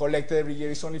collected every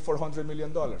year is only $400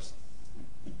 million.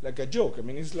 Like a joke. I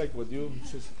mean, it's like what you...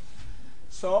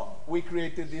 So we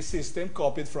created this system,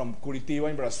 copied from Curitiba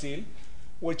in Brazil,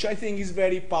 which I think is a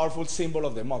very powerful symbol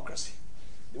of democracy.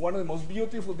 One of the most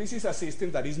beautiful, this is a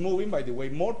system that is moving, by the way,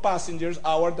 more passengers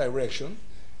our direction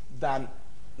than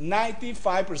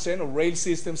 95% of rail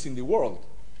systems in the world.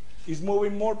 It's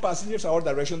moving more passengers our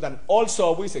direction than all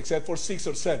subways except for 6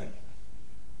 or 7.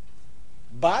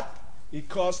 But it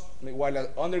costs, while an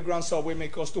underground subway may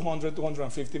cost $200,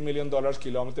 $250 million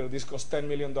kilometer, this costs $10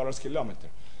 million kilometer.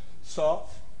 So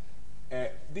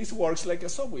this works like a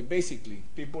subway, basically.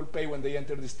 People pay when they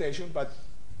enter the station, but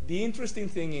the interesting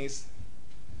thing is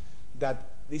that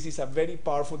this is a very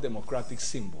powerful democratic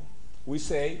symbol. We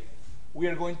say we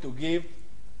are going to give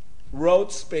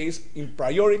road space in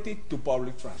priority to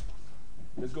public transport.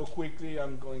 Let's go quickly.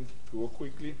 I'm going to go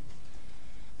quickly.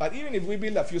 But even if we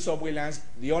build a few subway lines,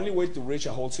 the only way to reach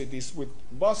a whole city is with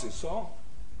buses. So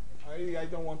I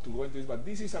don't want to go into this, but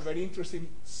this is a very interesting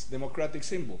democratic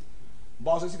symbol.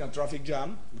 Buses in a traffic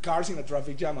jam, cars in a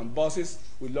traffic jam, and buses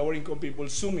with lower income people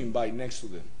zooming by next to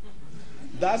them.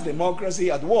 That's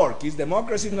democracy at work. It's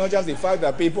democracy, not just the fact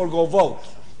that people go vote.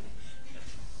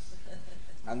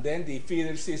 And then the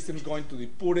feeder systems going to the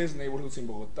poorest neighborhoods in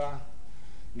Bogotá.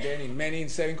 Then in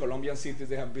 7 Colombian cities,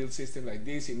 they have built systems like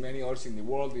this. In many others in the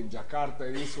world, in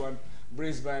Jakarta, this one,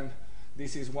 Brisbane.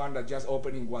 This is one that just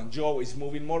opened in Guangzhou. It's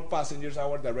moving more passengers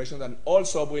our direction than all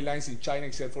subway lines in China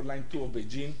except for line 2 of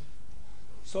Beijing.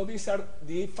 So these are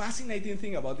the fascinating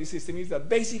thing about this system is that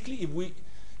basically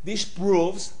this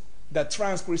proves that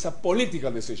transport is a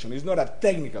political decision. It's not a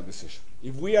technical decision.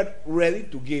 If we are ready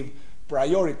to give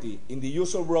priority in the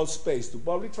use of road space to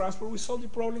public transport, we solve the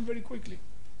problem very quickly.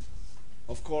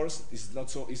 Of course,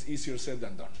 it's easier said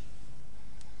than done.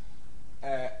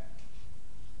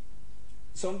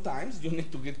 Sometimes you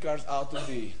need to get cars out of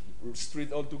the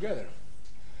street altogether.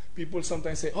 People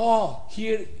sometimes say, oh,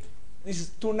 here, this is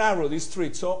too narrow, this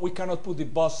street, so we cannot put the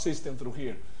bus system through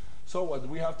here. So what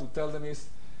we have to tell them is,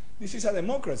 this is a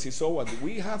democracy, so what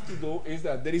we have to do is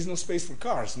that there is no space for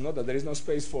cars, not that there is no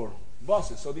space for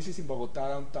buses. So this is in Bogotá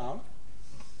downtown,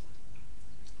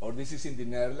 or this is in the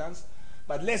Netherlands.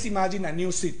 But let's imagine a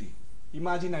new city.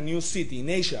 Imagine a new city in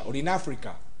Asia or in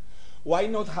Africa. Why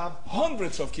not have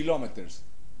hundreds of kilometers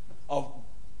of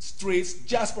streets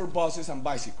just for buses and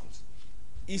bicycles?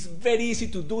 It's very easy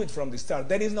to do it from the start.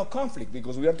 There is no conflict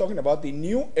because we are talking about the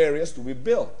new areas to be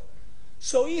built.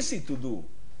 So easy to do.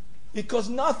 It costs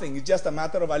nothing. It's just a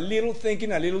matter of a little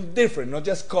thinking a little different, not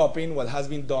just copying what has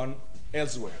been done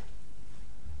elsewhere.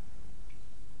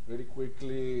 Very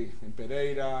quickly, in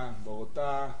Pereira,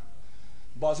 Bogotá,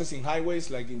 buses in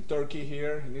highways like in Turkey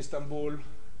here, in Istanbul,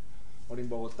 or in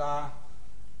Bogotá,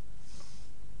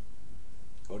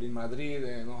 or in Madrid.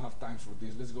 I don't have time for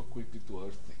this. Let's go quickly to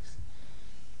other things.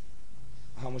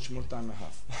 How much more time I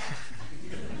have?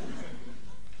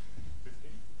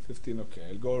 15, okay.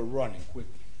 I'll go running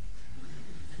quickly.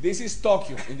 This is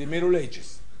Tokyo in the Middle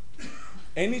Ages.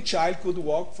 Any child could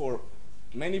walk for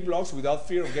many blocks without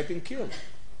fear of getting killed.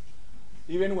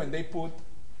 Even when they put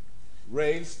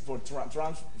rails for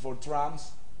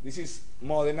trams, this is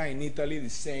Modena in Italy, the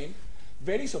same.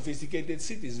 Very sophisticated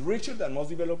cities, richer than most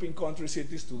developing country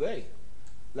cities today.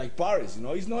 Like Paris, you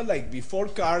know, it's not like before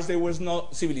cars there was no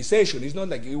civilization. It's not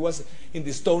like it was in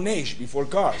the Stone Age before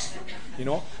cars, you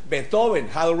know. Beethoven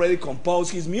had already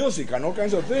composed his music and all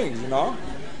kinds of things, you know.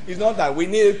 It's not that we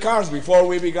needed cars before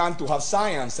we began to have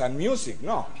science and music,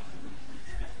 no.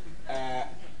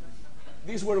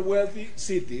 These were wealthy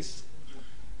cities,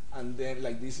 and then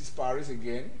like this is Paris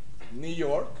again, New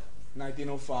York,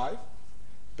 1905,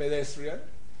 pedestrian.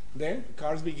 Then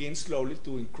cars begin slowly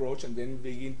to encroach and then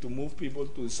begin to move people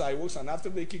to the sidewalks, and after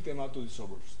they kick them out to the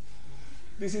suburbs.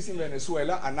 This is in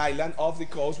Venezuela, an island off the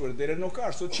coast where there are no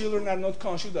cars. So children are not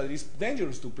conscious that it's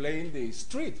dangerous to play in the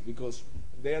street because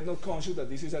they are not conscious that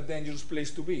this is a dangerous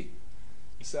place to be.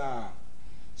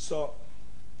 So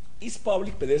is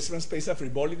public pedestrian space a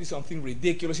frivolity something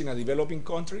ridiculous in a developing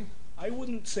country? I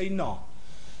wouldn't say no.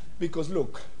 Because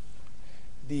look,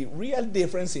 the real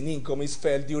difference in income is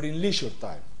felt during leisure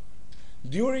time.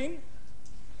 During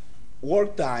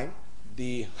work time,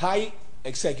 the high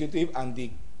executive and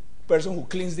the person who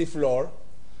cleans the floor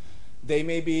they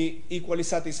may be equally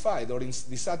satisfied or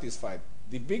dissatisfied.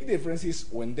 The big difference is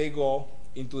when they go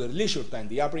into their leisure time.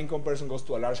 The upper income person goes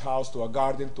to a large house, to a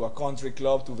garden, to a country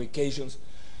club, to vacations,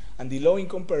 and the low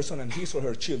income person and his or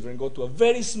her children go to a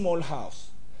very small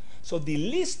house. So the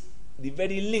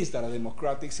very least that a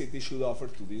democratic city should offer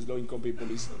to these low income people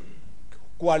is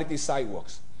quality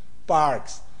sidewalks,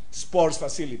 parks, sports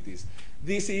facilities.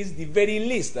 This is the very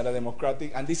least that a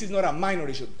democratic, and this is not a minor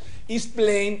issue. Is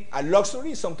playing a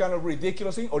luxury, some kind of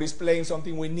ridiculous thing, or is playing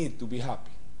something we need to be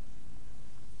happy?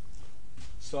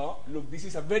 So, look, this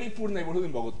is a very poor neighborhood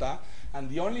in Bogotá, and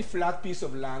the only flat piece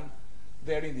of land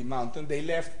there in the mountain, they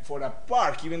left for a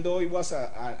park, even though it was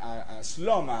a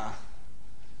slum, a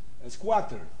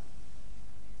squatter.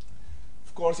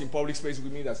 Of course, in public space we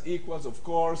meet as equals, of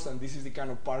course, and this is the kind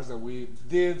of parks that we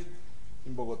did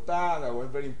in Bogotá that were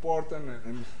very important,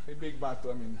 and a big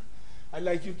battle. I mean, I'd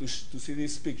like you to see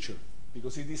this picture,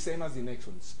 because it's the same as the next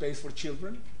one. Space for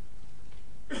children,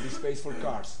 the space for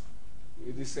cars.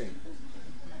 It's the same.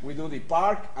 We do the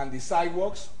park and the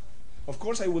sidewalks. Of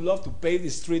course, I would love to pave the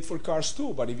street for cars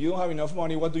too, but if you don't have enough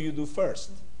money, what do you do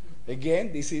first?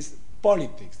 Again, this is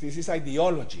politics. This is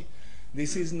ideology.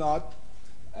 This is not,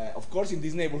 of course, in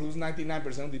these neighborhoods,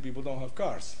 99% of the people don't have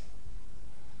cars.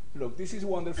 Look, this is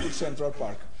wonderful Central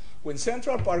Park. When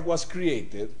Central Park was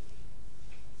created,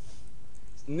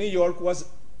 New York was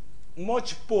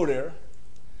much poorer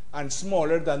and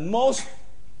smaller than most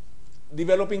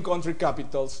developing country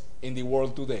capitals in the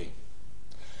world today.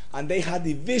 And they had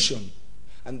the vision,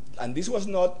 and this was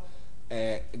not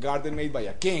a garden made by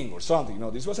a king or something.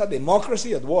 No, this was a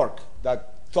democracy at work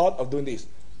that thought of doing this.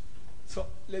 So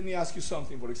let me ask you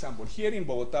something. For example, here in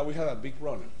Bogotá, we had a big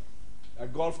problem. A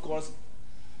golf course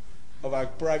of a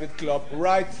private club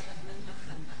right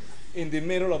in the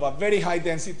middle of a very high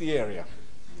density area.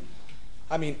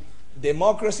 I mean,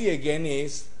 democracy again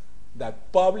is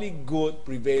that public good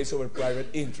prevails over private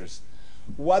interest.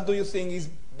 What do you think is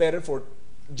better for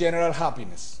general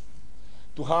happiness?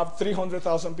 To have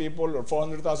 300,000 people or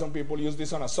 400,000 people use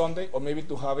this on a Sunday, or maybe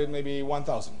to have it maybe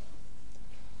 1,000?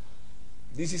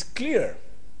 This is clear,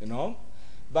 you know,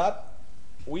 but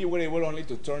we were able only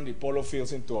to turn the polo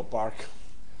fields into a park.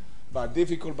 But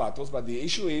difficult battles. But the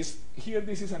issue is, here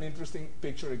this is an interesting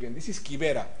picture again. This is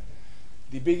Kibera,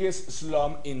 the biggest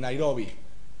slum in Nairobi.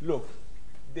 Look,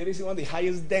 there is one of the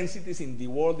highest densities in the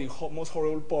world, the most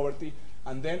horrible poverty,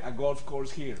 and then a golf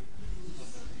course here.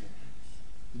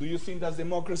 Do you think that's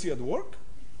democracy at work?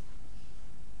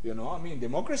 You know, I mean,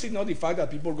 democracy is not the fact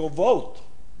that people go vote.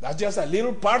 That's just a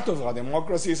little part of what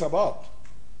democracy is about.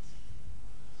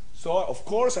 So, of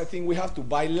course, I think we have to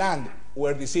buy land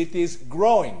where the city is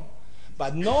growing.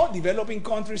 But no developing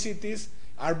country cities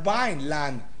are buying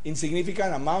land in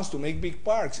significant amounts to make big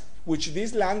parks, which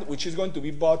this land, which is going to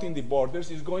be bought in the borders,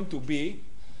 is going to be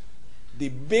the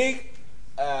big,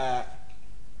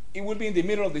 it will be in the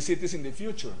middle of the cities in the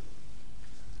future.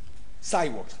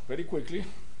 Sidewalks, very quickly.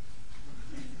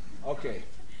 Okay.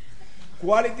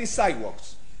 Quality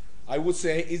sidewalks, I would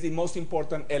say, is the most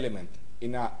important element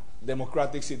in a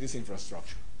democratic city's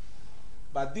infrastructure.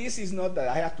 But this is not that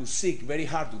I have to seek very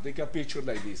hard to take a picture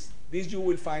like this. This you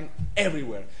will find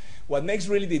everywhere. What makes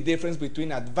really the difference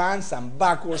between advanced and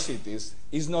backward cities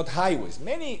is not highways.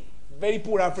 Many very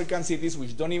poor African cities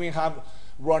which don't even have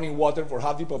running water for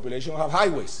half the population have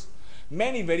highways.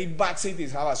 Many very bad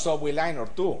cities have a subway line or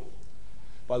two.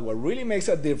 But what really makes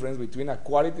a difference between a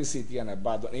quality city and a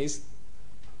bad one is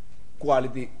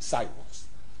quality sidewalks.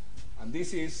 And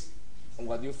this is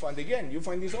what you find again. You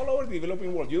find this all over the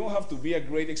developing world. You don't have to be a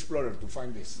great explorer to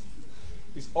find this.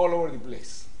 It's all over the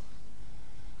place.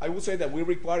 I would say that we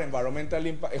require environmental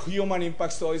impact, human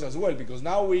impact studies as well, because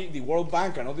now the World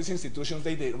Bank and all these institutions,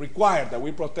 they require that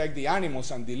we protect the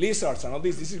animals and the lizards and all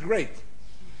this. This is great.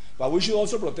 But we should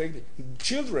also protect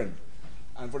children.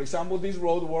 And for example, this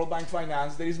road, World Bank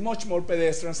financed, there is much more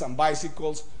pedestrians and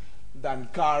bicycles than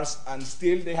cars, and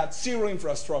still they had zero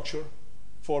infrastructure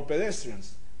for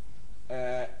pedestrians.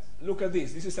 Look at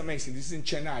this. This is amazing. This is in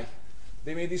Chennai.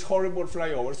 They made these horrible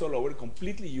flyovers all over,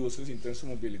 completely useless in terms of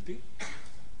mobility.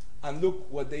 And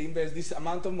look what they invest, this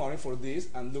amount of money for this,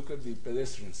 and look at the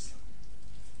pedestrians.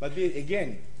 But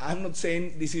again, I'm not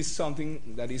saying this is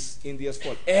something that is India's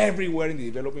fault. Everywhere in the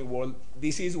developing world,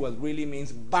 this is what really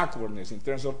means backwardness in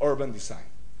terms of urban design.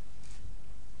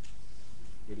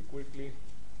 Very quickly.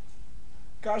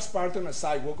 Cars parked on a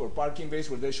sidewalk or parking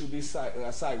bays where there should be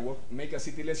a sidewalk make a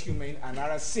city less humane and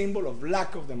are a symbol of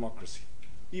lack of democracy.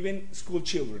 Even school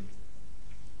children.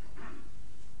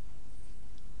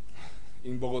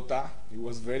 In Bogotá, it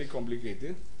was very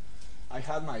complicated. I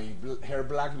had my hair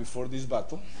black before this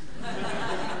battle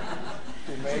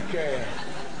to make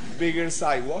bigger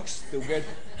sidewalks to get,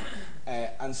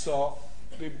 and so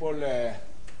people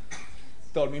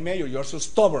told me, Mayor, you're so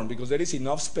stubborn because there is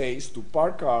enough space to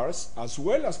park cars as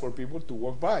well as for people to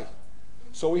walk by.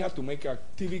 So we have to make a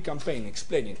TV campaign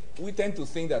explaining. We tend to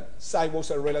think that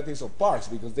sidewalks are relatives of parks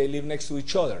because they live next to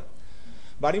each other.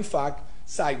 But in fact,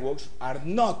 sidewalks are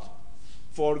not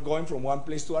for going from one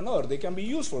place to another. They can be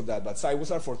used for that, but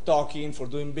sidewalks are for talking, for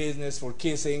doing business, for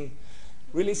kissing.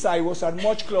 Really, sidewalks are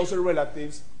much closer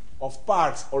relatives of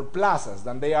parks or plazas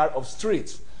than they are of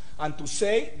streets. And to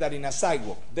say that in a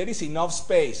sidewalk there is enough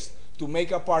space to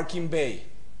make a parking bay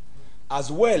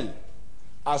as well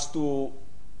as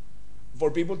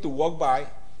for people to walk by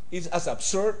is as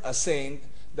absurd as saying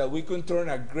that we can turn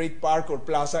a great park or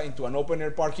plaza into an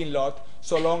open-air parking lot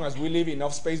so long as we leave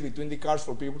enough space between the cars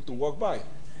for people to walk by.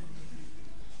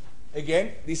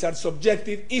 Again, these are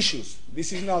subjective issues.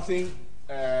 This is nothing,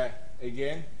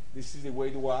 again, this is the way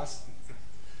it was,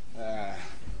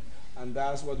 and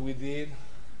that's what we did,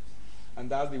 and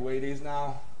that's the way it is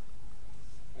now.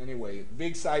 Anyway,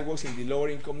 big sidewalks in the lower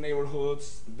income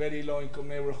neighborhoods, very low income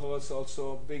neighborhoods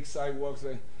also, big sidewalks.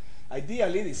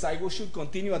 Ideally, the sidewalks should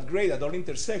continue at grade at all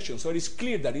intersections, so it is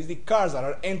clear that it's the cars that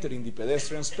are entering the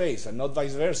pedestrian space and not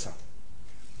vice versa.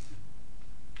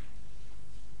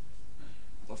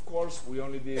 Of course, we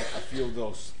only did a few of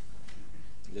those.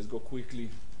 Let's go quickly.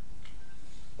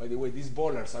 By the way, these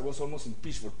bollards, I was almost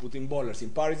impeached for putting bollards. In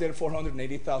Paris, there are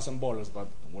 480,000 bollards, but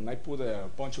when I put a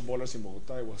bunch of bollards in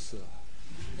Bogotá, it was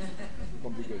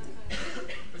complicated.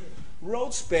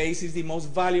 Road space is the most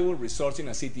valuable resource in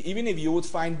a city. Even if you would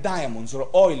find diamonds or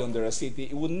oil under a city,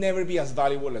 it would never be as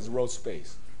valuable as road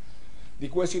space. The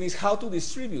question is how to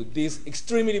distribute this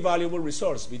extremely valuable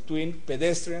resource between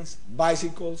pedestrians,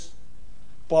 bicycles,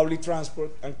 public transport,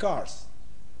 and cars.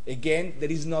 Again,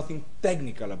 there is nothing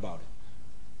technical about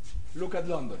it. Look at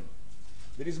London.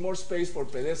 There is more space for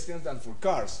pedestrians than for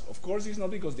cars. Of course, it's not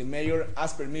because the mayor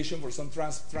asked permission for some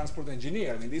transport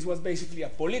engineer. I mean, this was basically a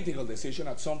political decision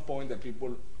at some point that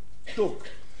people took.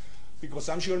 Because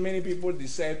I'm sure many people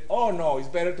said, oh no, it's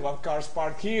better to have cars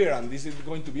parked here, and this is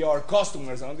going to be our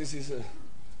customers. And this is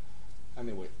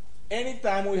anyway,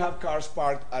 anytime we have cars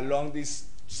parked along these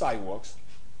sidewalks,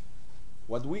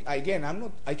 I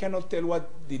cannot tell what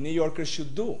the New Yorkers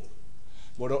should do.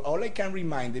 But all I can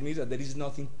remind them is that there is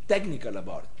nothing technical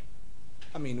about it.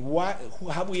 I mean,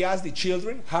 have we asked the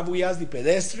children? Have we asked the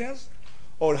pedestrians?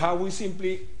 Or have we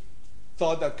simply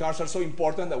thought that cars are so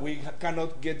important that we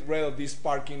cannot get rid of this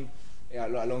parking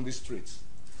along the streets?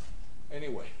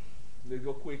 Anyway, let's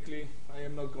go quickly. I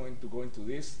am not going to go into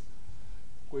this.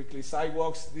 Quickly,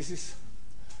 sidewalks. This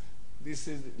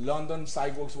is London,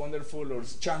 sidewalks, wonderful. Or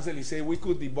Champs-Élysées. We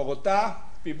could, the Bogotá,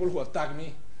 people who attack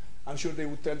me, I'm sure they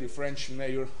would tell the French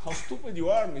mayor, how stupid you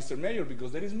are, Mr. Mayor,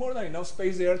 because there is more than enough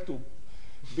space there to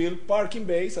build parking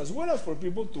bays as well as for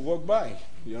people to walk by,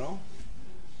 you know?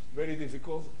 Very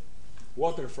difficult.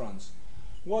 Waterfronts.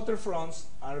 Waterfronts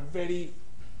are very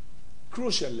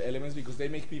crucial elements because they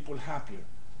make people happier.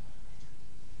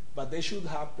 But they should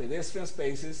have pedestrian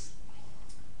spaces.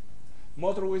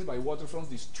 Motorways by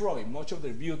waterfronts destroy much of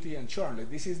their beauty and charm.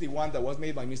 Like this is the one that was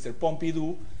made by Mr.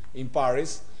 Pompidou in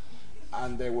Paris,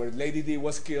 and where Lady Di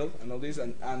was killed and all this,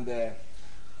 and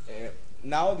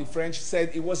now the French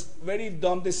said it was a very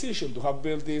dumb decision to have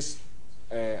built this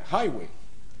highway,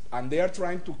 and they are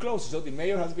trying to close it. So the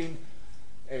mayor has been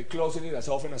closing it as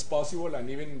often as possible, and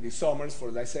even in the summers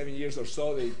for like 7 years or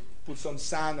so, they put some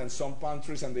sand and some palm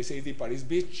trees, and they say the Paris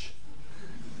beach.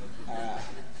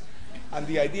 And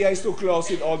the idea is to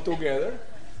close it all together.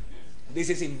 This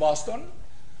is in Boston.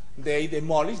 They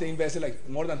invested like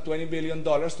more than $20 billion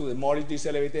to demolish this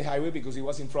elevated highway because it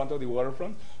was in front of the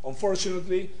waterfront.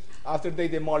 Unfortunately, after they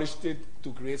demolished it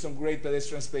to create some great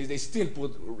pedestrian space, they still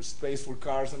put space for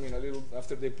cars. I mean, a little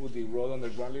after they put the road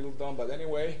underground, a little down. But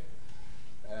anyway,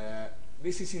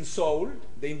 this is in Seoul.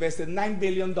 They invested $9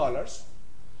 billion,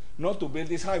 not to build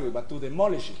this highway, but to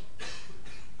demolish it.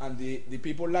 And the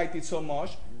people liked it so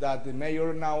much that the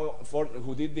mayor now,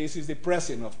 who did this, is the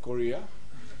president of Korea.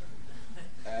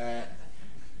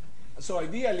 So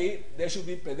ideally, there should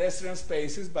be pedestrian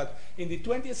spaces, but in the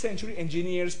 20th century,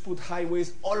 engineers put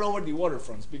highways all over the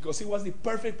waterfronts because it was the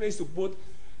perfect place to put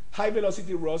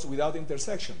high-velocity roads without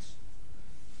intersections.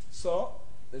 So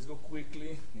let's go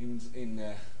quickly in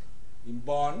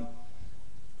Bonn.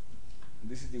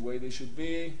 This is the way they should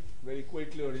be, very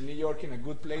quickly, or in New York, in a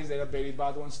good place. There are very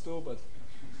bad ones too, but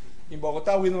in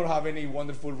Bogotá, we don't have any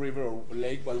wonderful river or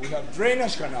lake, but we have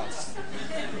drainage canals.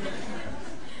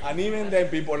 And even then,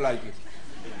 people like it.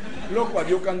 Look what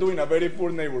you can do in a very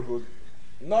poor neighborhood.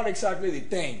 Not exactly the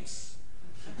Thames,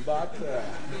 But,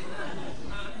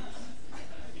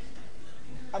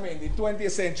 I mean, the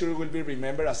 20th century will be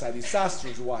remembered as a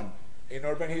disastrous one in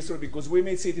urban history because we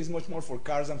made cities much more for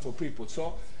cars than for people.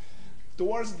 So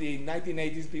towards the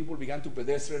 1980s, people began to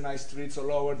pedestrianize streets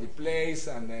all over the place,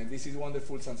 and this is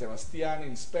wonderful San Sebastian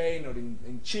in Spain or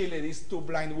in Chile, these two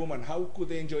blind women, how could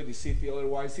they enjoy the city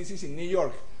otherwise? This is in New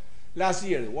York. Last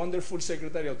year, the wonderful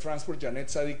Secretary of Transport, Janet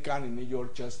Sadiq Khan in New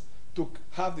York, just took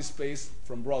half the space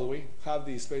from Broadway,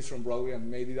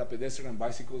 and made it a pedestrian and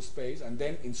bicycle space, and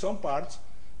then in some parts,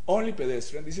 only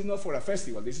pedestrian. This is not for a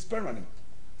festival, this is permanent.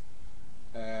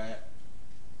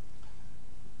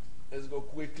 Let's go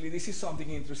quickly. This is something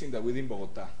interesting that we did in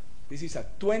Bogotá. This is a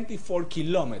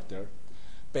 24-kilometer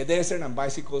pedestrian and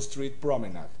bicycle street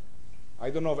promenade.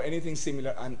 I don't know of anything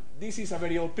similar, and this is a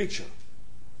very old picture.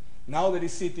 Now there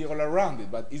is city all around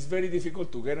it, but it's very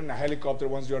difficult to get in a helicopter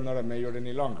once you're not a mayor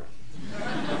any longer.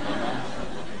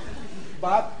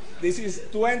 But this is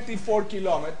 24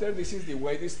 kilometers. This is the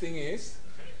way this thing is.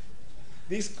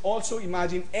 This also,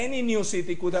 imagine any new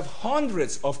city could have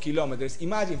hundreds of kilometers.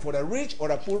 Imagine for a rich or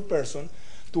a poor person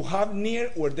to have near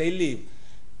where they live,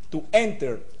 to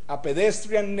enter a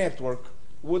pedestrian network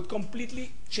would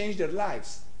completely change their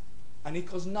lives. And it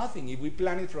costs nothing if we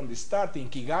plan it from the start. In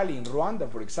Kigali, in Rwanda,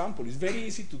 for example, it's very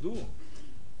easy to do.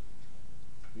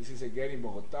 This is again in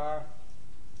Bogotá.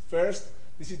 First,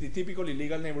 this is the typical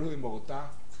illegal neighborhood in Bogotá.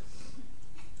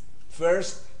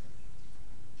 First,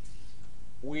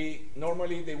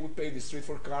 normally they would pay the street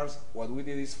for cars. What we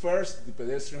did is first the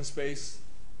pedestrian space,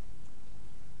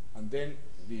 and then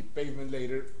the pavement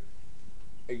later.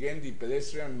 Again, the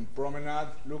pedestrian promenade.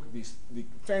 Look, the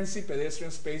fancy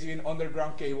pedestrian space, even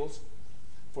underground cables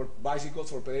for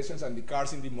bicycles, for pedestrians, and the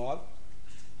cars in the mud.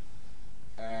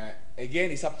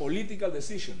 Again, it's a political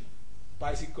decision.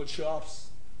 Bicycle shops.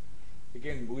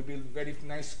 Again, we build very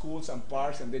nice schools and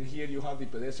parks, and then here you have the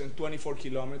pedestrian 24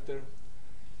 kilometer.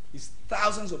 It's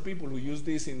thousands of people who use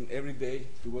this every day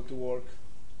to go to work.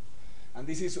 And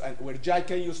this is where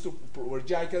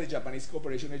JICA, the Japanese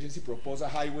Cooperation Agency, proposed a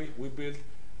highway. We built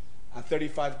a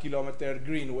 35-kilometer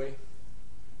greenway.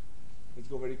 Let's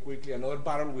go very quickly. Another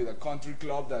battle with a country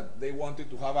club that they wanted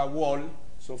to have a wall.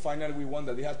 So finally we won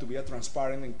that they had to be a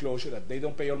transparent enclosure, that they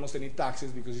don't pay almost any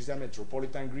taxes because it's a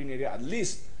metropolitan green area. At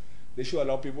least they should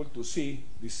allow people to see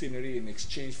the scenery in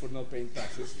exchange for not paying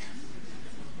taxes.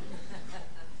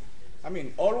 I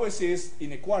mean, always is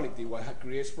inequality what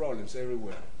creates problems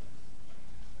everywhere.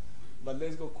 But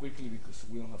let's go quickly because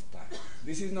we don't have time.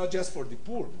 This is not just for the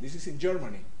poor. This is in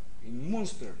Germany, in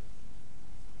Munster.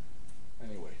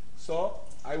 Anyway, so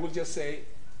I will just say,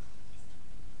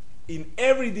 in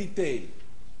every detail,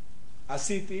 a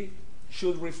city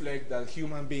should reflect that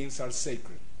human beings are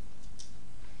sacred.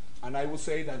 And I would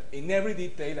say that in every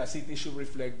detail, a city should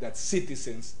reflect that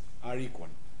citizens are equal.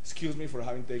 Excuse me for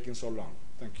having taken so long.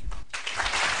 Thank you.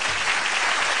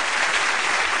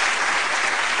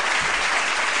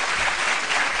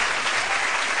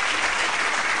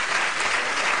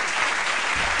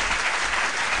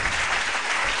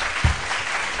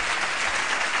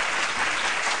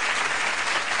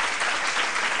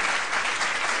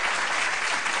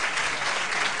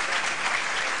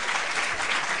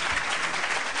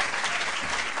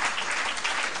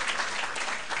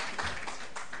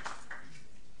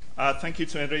 Thank you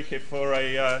to Enrique for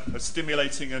a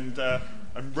stimulating and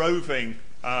roving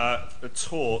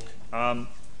talk.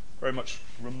 Very much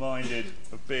reminded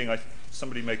of being,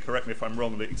 somebody may correct me if I'm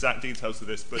wrong, the exact details of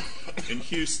this, but in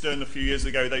Houston a few years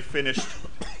ago they finished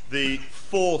the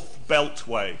 4th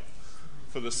beltway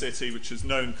for the city, which is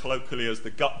known colloquially as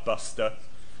the Gutbuster,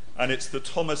 and it's the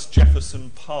Thomas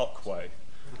Jefferson Parkway.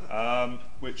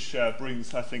 Which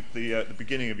brings, I think, the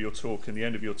beginning of your talk and the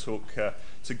end of your talk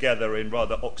together in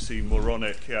rather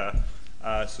oxymoronic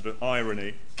sort of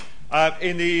irony.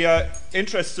 In the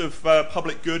interests of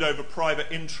public good over private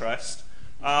interest,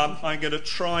 I'm going to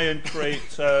try and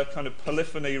create kind of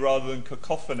polyphony rather than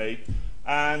cacophony,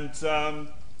 and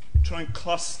try and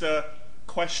cluster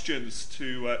questions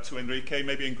to Enrique,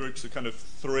 maybe in groups of kind of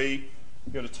 3.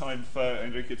 We've got time for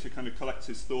Enrique to kind of collect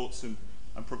his thoughts and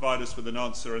provide us with an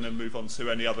answer, and then move on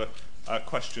to any other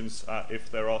questions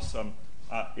if there are some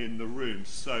in the room.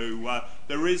 So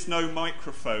there is no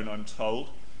microphone, I'm told.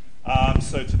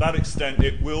 So to that extent,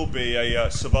 it will be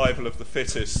a survival of the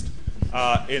fittest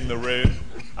in the room.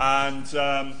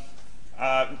 And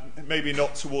maybe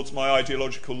not towards my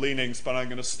ideological leanings, but I'm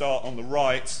going to start on the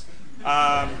right.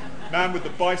 Man with the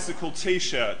bicycle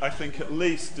T-shirt, I think at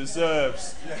least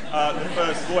deserves the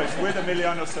first voice, with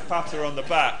Emiliano Zapata on the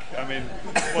back. I mean,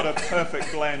 what a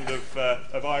perfect blend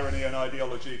of irony and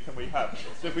ideology can we have.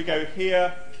 So if we go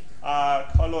here,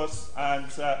 Carlos, and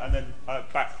then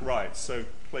back right. So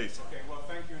please. Okay. Well,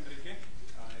 thank you, Enrique.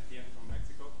 Etienne from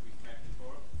Mexico. We've met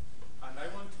before, and I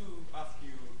want to ask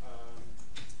you: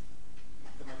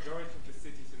 the majority of the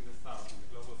cities in the South, in the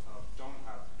global South, don't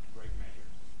have great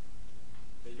mayors.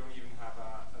 They don't even have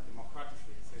a democratic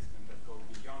system that goes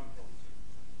beyond voting,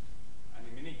 and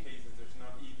in many cases, there's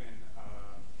not even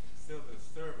civil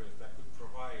servers that could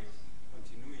provide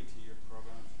continuity of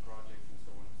programs, projects, and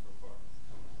so on and so forth.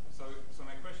 So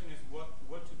my question is, what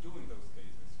to do in those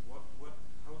cases?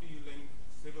 How do you link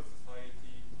civil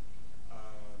society,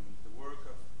 the work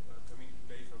of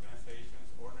community-based organizations,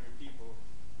 ordinary people,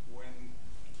 when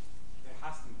there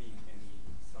hasn't been any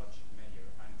such mayor,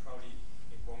 and probably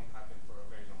it won't happen for a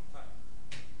very long time?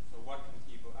 So what can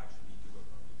people actually do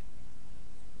about it?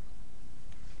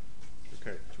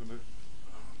 Okay, do you want to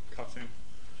cut in?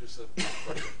 Just a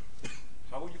question.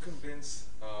 How would you convince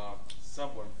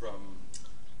someone from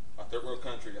a third world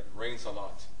country that rains a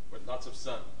lot, with lots of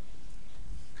sun,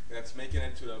 that's making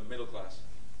it to the middle class,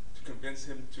 to convince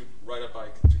him to ride a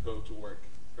bike to go to work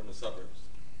from the suburbs?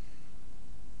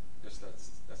 Just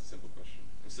that's a simple question.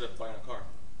 Instead of buying a car.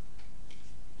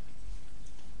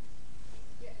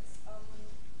 Yes,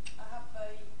 I have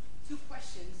two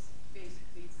questions,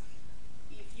 basically.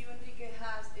 If you, Enrique,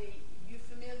 you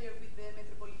familiar with the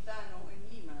Metropolitano in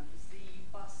Lima,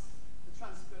 the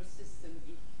transfer system,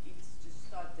 it's just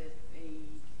started a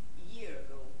year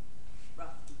ago,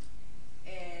 roughly.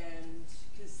 And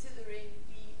considering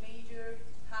the mayor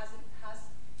has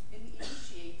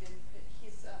initiated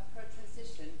her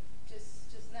transition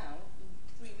just now,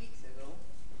 3 weeks ago,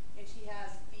 and she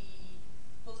has the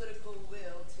political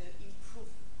will to improve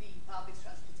the public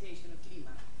transportation of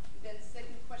Lima. And then the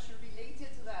second question related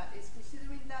to that is,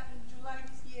 considering that in July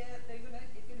this year it's going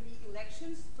to be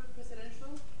elections for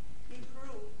presidential in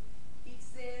Peru,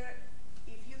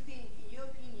 if you think, in your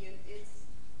opinion, it's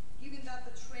given that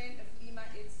the trend of Lima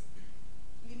it's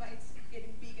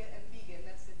getting bigger and bigger, and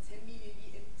that's a 10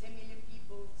 million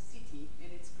people city,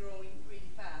 and it's growing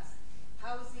really fast.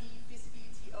 How is the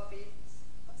feasibility of a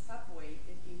subway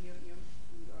in your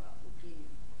opinion?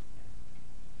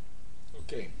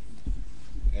 Okay.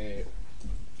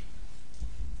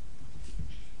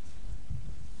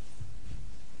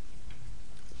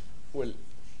 Well,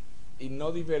 in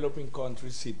no developing country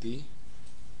city,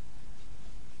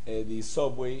 the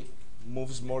subway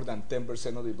moves more than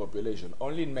 10% of the population.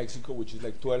 Only in Mexico, which is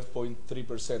like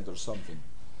 12.3% or something.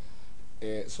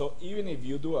 So even if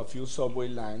you do a few subway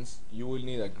lines, you will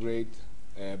need a great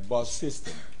bus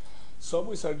system.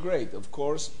 Subways are great. Of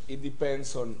course, it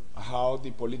depends on how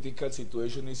the political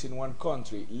situation is in one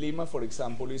country. Lima, for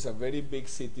example, is a very big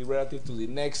city relative to the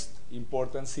next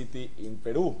important city in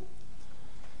Peru.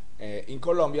 In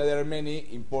Colombia, there are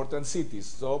many important cities.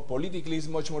 So politically, it's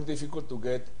much more difficult to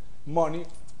get money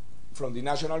from the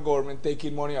national government,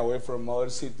 taking money away from other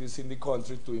cities in the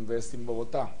country to invest in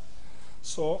Bogotá.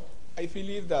 So I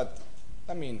believe that,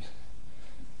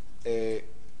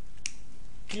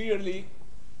 clearly,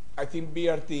 I think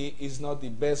BRT is not the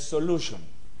best solution.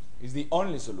 It's the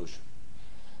only solution.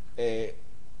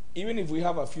 Even if we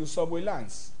have a few subway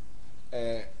lines,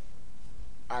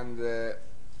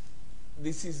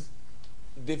 this is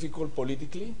difficult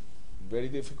politically, very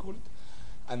difficult,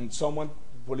 and somewhat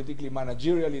politically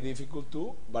managerially difficult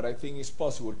too, but I think it's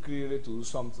possible clearly to do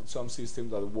some system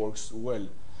that works well.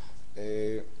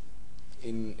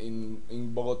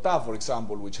 In Bogotá, for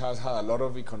example, which has had a lot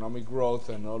of economic growth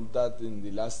and all that in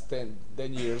the last 10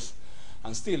 years,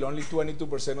 and still only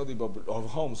 22% of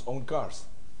homes own cars.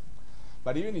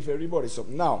 But even if everybody, so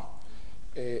now,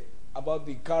 about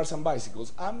the cars and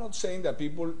bicycles, I'm not saying that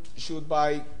people should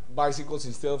buy bicycles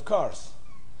instead of cars,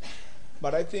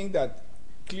 but I think that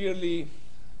clearly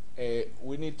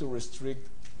we need to restrict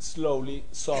slowly,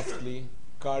 softly,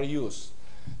 car use.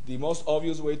 The most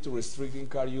obvious way to restricting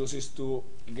car use is to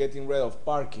getting rid of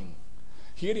parking.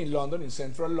 Here in London, in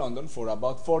central London, for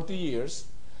about 40 years,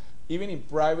 even in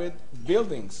private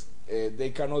buildings,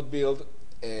 they cannot build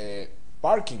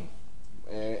parking.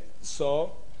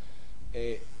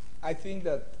 I think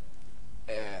that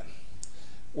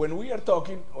when we are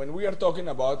talking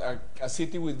about a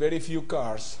city with very few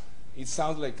cars, it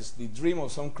sounds like it's the dream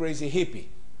of some crazy hippie,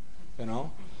 you know.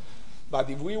 But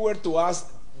if we were to ask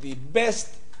the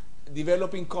best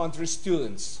developing country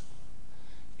students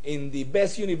in the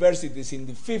best universities in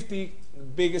the 50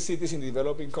 biggest cities in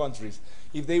developing countries,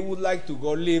 if they would like to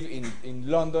go live in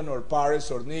London or Paris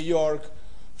or New York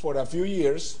for a few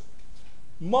years,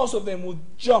 most of them would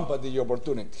jump at the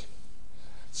opportunity.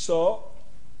 So,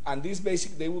 and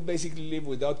they would basically live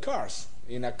without cars.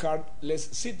 in a carless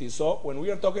city. So when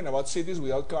we are talking about cities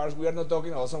without cars, we are not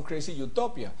talking about some crazy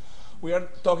utopia. We are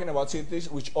talking about cities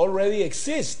which already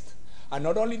exist. And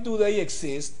not only do they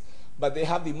exist, but they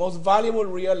have the most valuable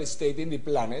real estate in the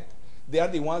planet. They are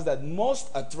the ones that most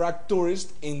attract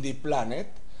tourists in the planet.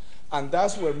 And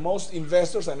that's where most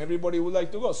investors and everybody would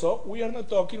like to go. So we are not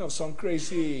talking of some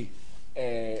crazy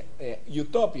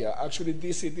utopia. Actually,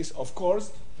 these cities, of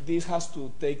course, this has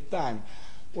to take time.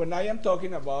 When I am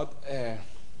talking about,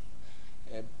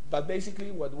 but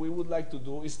basically what we would like to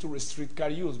do is to restrict car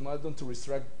use, not to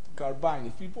restrict car buying.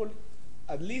 If people,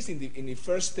 at least in the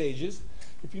first stages,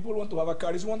 if people want to have a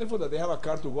car, it's wonderful that they have a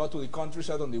car to go to the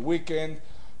countryside on the weekend,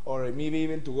 or maybe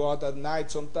even to go out at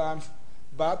night sometimes,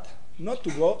 but not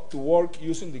to go to work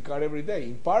using the car every day.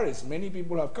 In Paris, many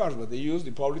people have cars, but they use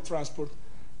the public transport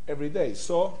every day.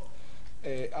 So,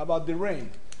 about the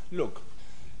rain, look,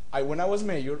 when I was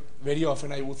mayor, very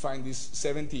often I would find these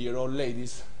 70-year-old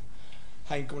ladies,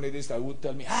 high-income ladies, that would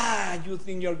tell me, you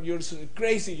think you're so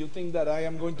crazy, you think that I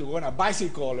am going to go on a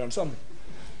bicycle or something.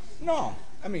 No,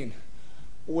 I mean,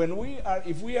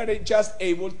 if we are just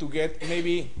able to get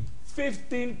maybe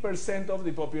 15% of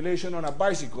the population on a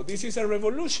bicycle, this is a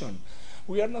revolution.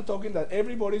 We are not talking that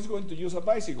everybody is going to use a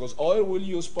bicycle, or will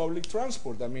use public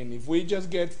transport. I mean, if we just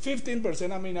get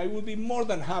 15%, I mean, I would be more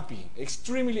than happy,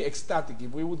 extremely ecstatic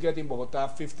if we would get in Bogotá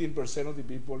 15% of the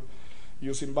people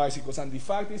using bicycles. And the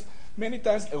fact is, many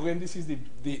times, again, this is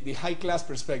the high-class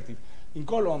perspective. In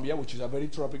Colombia, which is a very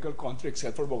tropical country,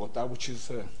 except for Bogotá, which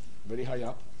is very high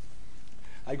up,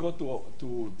 I go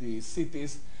to the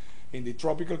cities in the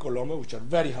tropical Colombia, which are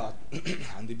very hot,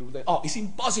 and the people say, it's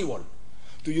impossible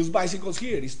to use bicycles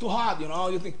here. It's too hot,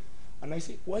 you think. And I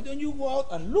say, why don't you go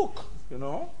out and look,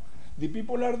 The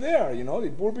people are there,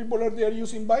 the poor people are there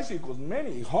using bicycles.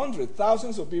 Many, hundreds,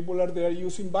 thousands of people are there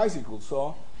using bicycles.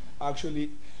 So actually,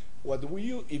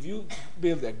 if you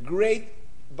build a great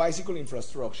bicycle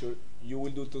infrastructure, you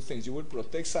will do two things. You will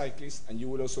protect cyclists, and you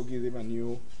will also give them a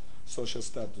new social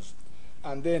status.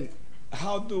 And then,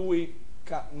 how do we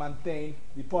maintain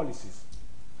the policies?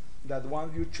 That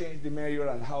once you change the mayor,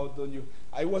 and how don't you?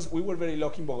 We were very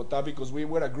lucky in Bogotá because we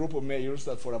were a group of mayors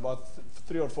that for about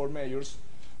 3 or 4 mayors,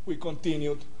 we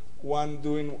continued.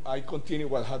 I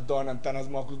continued what had done Antanas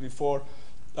Mocus before,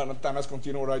 and Antanas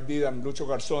continued what I did, and Lucho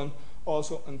Garzón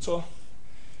also, and so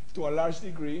to a large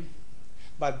degree.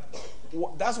 But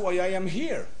that's why I am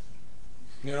here,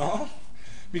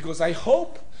 because I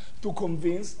hope to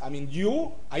convince,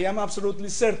 I am absolutely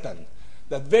certain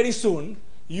that very soon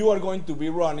you are going to be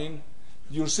running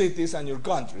your cities and your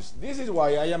countries. This is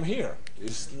why I am here.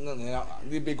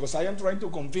 Because I am trying to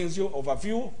convince you of a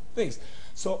few things.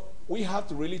 So we have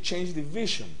to really change the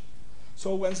vision.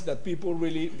 So once that people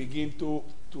really begin to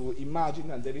imagine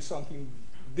that there is something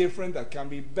different that can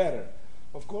be better.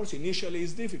 Of course, initially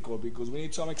it's difficult because we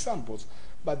need some examples.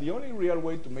 But the only real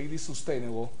way to make this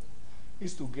sustainable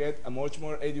is to get a much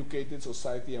more educated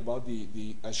society about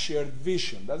a shared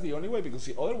vision. That's the only way, because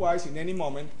otherwise, in any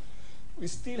moment, we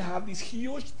still have this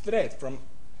huge threat from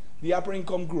the upper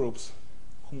income groups.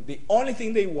 The only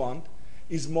thing they want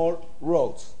is more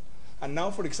roads. And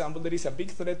now, for example, there is a big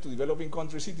threat to developing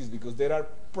country cities because there are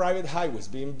private highways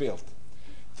being built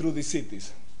through the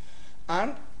cities.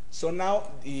 And so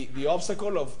now the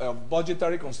obstacle of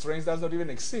budgetary constraints does not even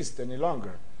exist any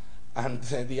longer. And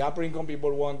the upper income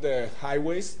people want the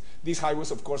highways. These highways,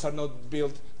 of course, are not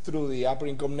built through the upper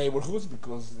income neighborhoods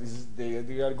because they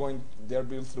are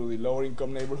built through the lower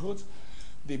income neighborhoods.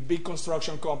 The big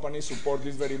construction companies support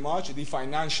this very much, the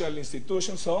financial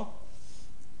institutions. So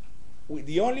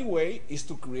the only way is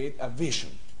to create a vision.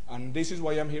 And this is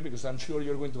why I'm here, because I'm sure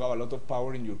you're going to have a lot of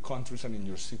power in your countries and in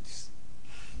your cities.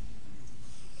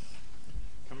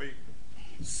 Can we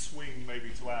swing maybe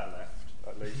to our left,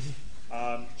 at least?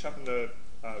 Chap in the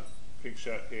pink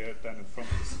shirt here, down in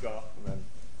front of the scarf, and then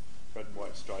red and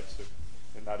white stripes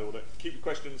in that order. Keep your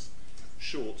questions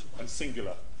short and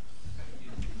singular.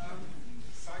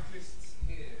 Cyclists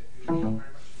here who are very much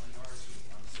a minority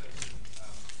on certain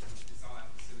design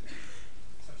facilities,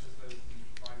 such as those being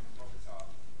provided in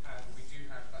Bogotá, and we do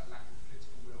have that lack of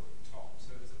political will at the top.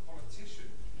 So as a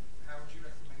politician, how would you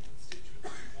recommend constituents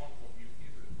who want what you've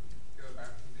given go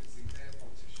about convincing their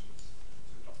politicians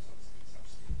to adopt such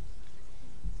schemes?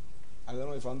 I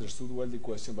don't know if I understood well the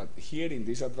question, but here in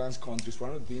these advanced countries,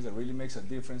 one of the things that really makes a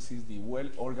difference is the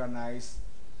well-organized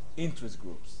interest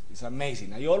groups. It's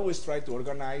amazing. I always try to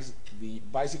organize the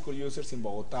bicycle users in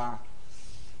Bogotá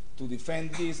to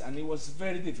defend this, and it was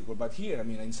very difficult. But here,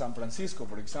 in San Francisco,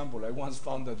 for example, I once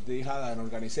found that they had an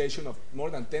organization of more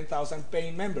than 10,000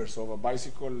 paying members of a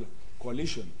bicycle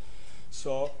coalition.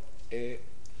 So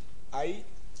I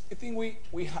think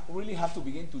we really have to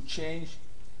begin to change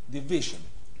the vision.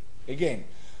 Again,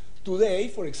 today,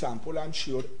 for example, I'm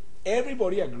sure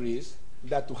everybody agrees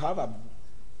that to have a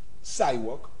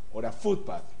sidewalk or a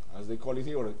footpath, as they call it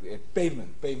here, or a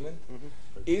pavement,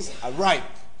 is a right.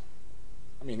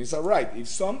 I mean, it's a right. If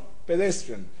some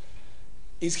pedestrian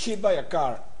is hit by a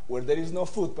car where there is no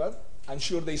footpath, I'm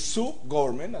sure they sue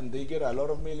government and they get a lot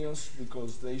of millions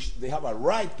because they have a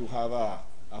right to have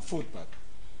a footpath.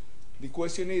 The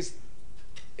question is,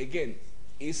 again,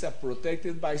 is a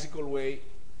protected bicycle way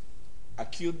a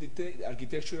cute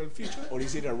architectural feature, or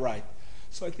is it a right?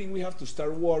 So I think we have to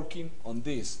start working on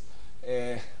this.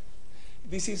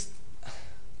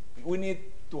 We need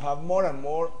to have more and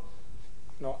more.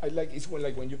 No, it's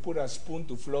like when you put a spoon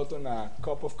to float on a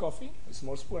cup of coffee, a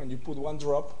small spoon, and you put one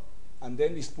drop, and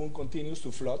then the spoon continues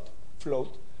to float,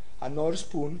 another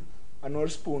spoon,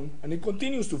 and it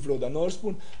continues to float, another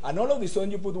spoon, and all of a sudden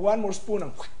you put one more spoon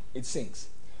and it sinks.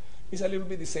 It's a little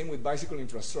bit the same with bicycle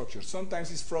infrastructure.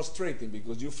 Sometimes it's frustrating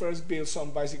because you first build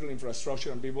some bicycle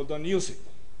infrastructure and people don't use it.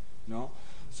 No?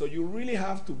 So you really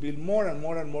have to build more and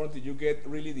more and more until you get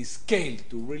really the scale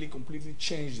to really completely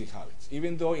change the habits,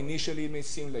 even though initially it may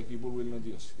seem like people will not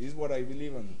use it. This is what I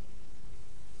believe in.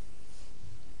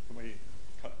 Can we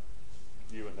cut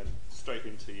you and then straight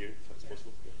into you, if that's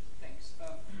possible? Yeah. Thanks.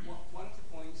 One of the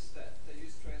points that you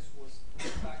stressed was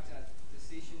the fact that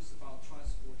decisions about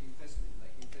transport investment,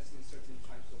 like investment in certain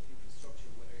types of infrastructure,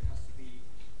 whether it has to be,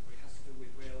 or it has to do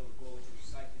with rail, roads, or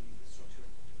cycling infrastructure,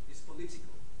 is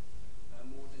political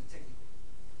more than technical.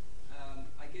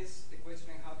 I guess the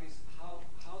question I have is how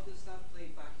does that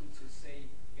play back into, say,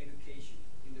 education,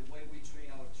 in the way we train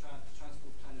our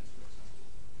transport planners, for example,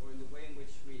 or in the way in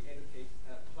which we educate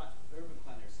urban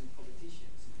planners and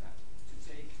politicians, in fact, to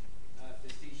take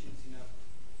decisions in a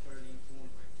fairly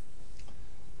informed way?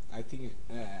 I think,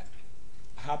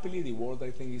 happily, the world,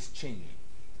 I think, is changing.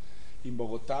 In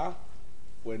Bogotá,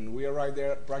 when we arrived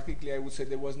there, practically, I would say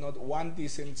there was not one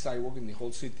decent sidewalk in the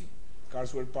whole city.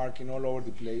 Cars were parking all over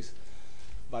the place.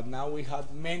 But now we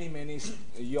have many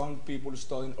young people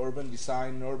studying urban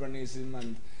design,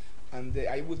 urbanism, and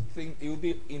I would think it would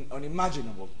be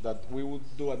unimaginable that we would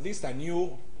do at least a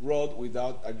new road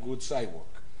without a good sidewalk.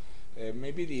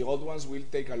 Maybe the old ones will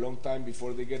take a long time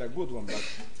before they get a good one. But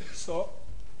so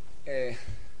I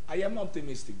am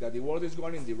optimistic that the world is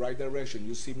going in the right direction.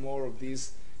 You see more of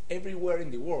this everywhere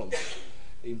in the world,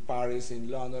 in Paris, in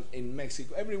London, in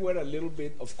Mexico, everywhere a little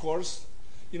bit. Of course,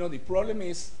 you know, the problem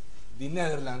is the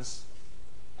Netherlands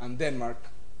and Denmark,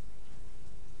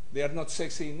 they are not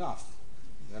sexy enough,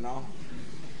 you know.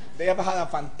 They have had a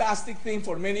fantastic thing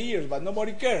for many years, but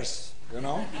nobody cares, you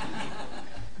know.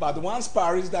 But once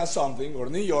Paris does something, or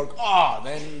New York,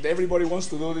 then everybody wants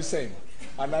to do the same.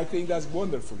 And I think that's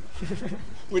wonderful.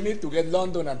 We need to get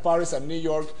London and Paris and New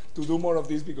York to do more of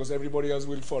this because everybody else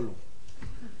will follow.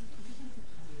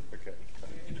 Okay.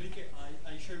 Enrique,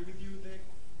 I share with you the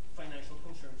financial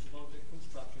concerns about the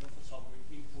construction of a subway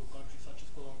in poor countries such as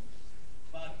Colombia.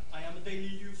 But I am a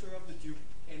daily user of the tube,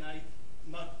 and I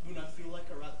do not feel like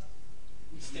a rat.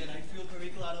 Instead, I feel very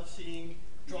glad of seeing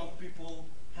drunk people,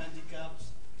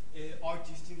 handicaps,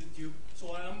 artists in the tube.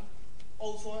 So I am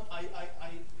also,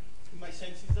 my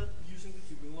sense is that using the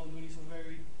tube in London is a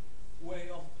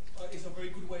very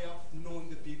good way of knowing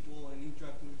the people and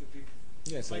interacting with the people.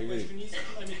 Yes, I agree.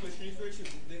 My question is very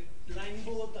simple. The line in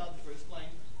Bogotá, the first line,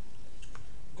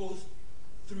 goes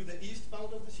through the east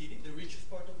part of the city, the richest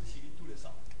part of the city, to the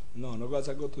south. No, no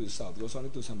doesn't go to the south. It goes only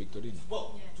to San Victorino.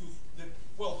 Well,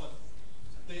 but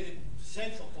the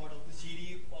central part of the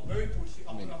city, a very poor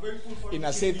part in of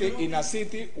the city. In a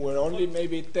city where only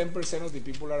maybe 10% of the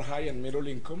people are high and middle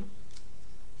income,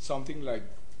 something like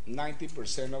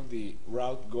 90% of the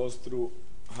route goes through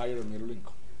higher and middle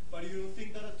income. But you don't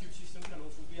think that a tube system can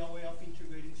also be a way of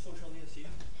integrating socially a city?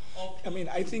 I mean,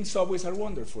 I think subways are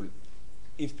wonderful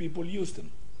if people use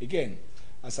them. Again,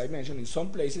 as I mentioned, in some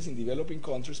places in developing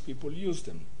countries, people use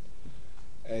them.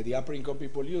 The upper income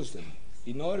people use them.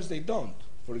 In others, they don't.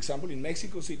 For example, in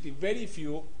Mexico City, very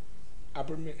few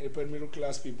upper middle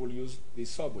class people use the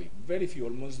subway. Very few,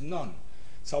 almost none.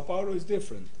 Sao Paulo is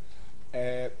different.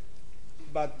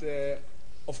 But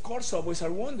of course, subways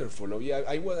are wonderful.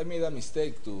 I made a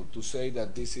mistake to say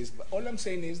that this is, all I'm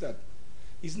saying is that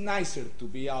it's nicer to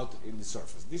be out in the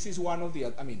surface. This is one of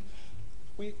the, I mean,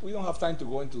 we don't have time to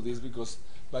go into this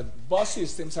but bus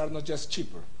systems are not just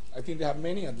cheaper. I think they have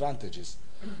many advantages,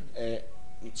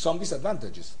 some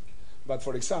disadvantages. But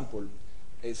for example,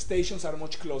 stations are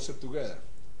much closer together.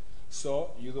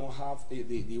 So you don't have,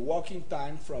 the walking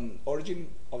time from origin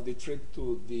of the trip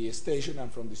to the station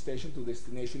and from the station to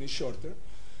destination is shorter.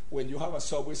 when you have a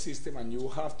subway system and you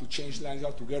have to change lines, you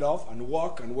have to get off and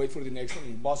walk and wait for the next one.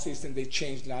 In bus system, they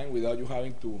change line without you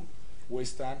having to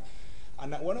waste time.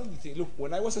 And one of the things, look,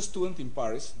 when I was a student in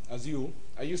Paris, as you,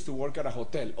 I used to work at a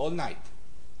hotel all night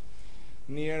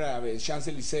near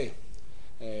Champs-Élysées,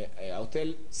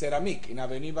 Hotel Ceramique in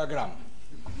Avenue Wagram.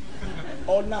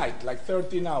 All night, like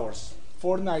 13 hours,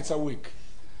 4 nights a week.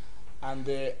 And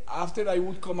after I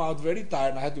would come out very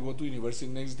tired, I had to go to university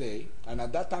the next day. And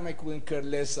at that time, I couldn't care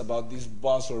less about this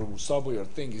bus or subway or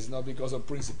thing. It's not because of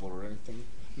principle or anything,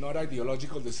 not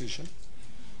ideological decision.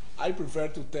 I prefer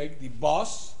to take the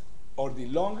bus or the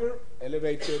longer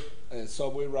elevated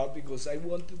subway route because I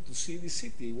wanted to see the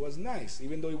city. It was nice,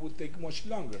 even though it would take much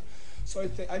longer. So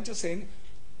I'm just saying,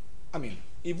 I mean,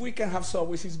 if we can have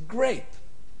subways, it's great,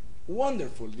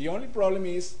 wonderful. The only problem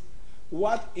is,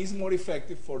 what is more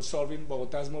effective for solving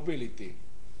Bogotá's mobility?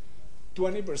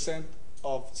 20%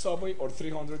 of subway or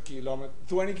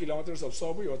 20 kilometers of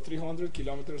subway or 300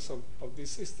 kilometers of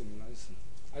this system?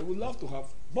 I would love to have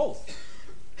both.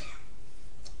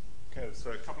 Okay,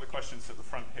 so a couple of questions at the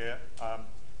front here.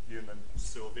 You and then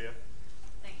Sylvia.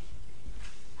 Thank you.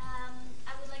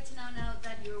 I would like to know now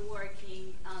that you're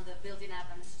working on the building up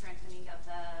and strengthening of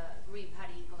the Green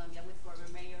Party in Colombia with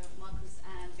former Mayor Marcos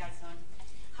and Garzón.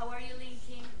 How are you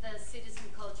linking the citizen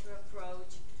culture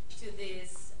approach to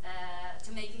this,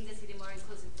 to making the city more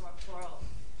inclusive for all?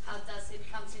 How does it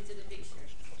come into the picture?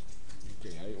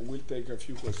 Okay, I will take a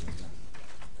few questions now.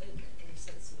 In a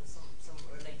sense,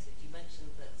 somewhat related, you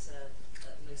mentioned that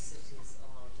most cities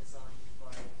are designed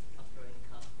by upper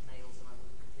income males, and I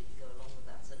would completely go along with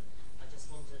that. And I just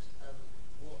wondered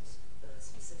what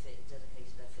specific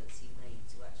dedicated efforts you made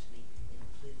to actually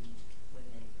include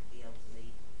women, the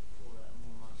elderly, for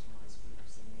more marginalised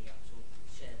groups in the actual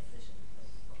shared vision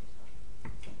of Bogotá.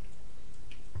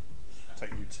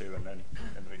 Take you two and then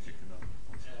Enrique can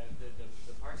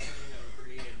The parks that were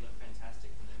created look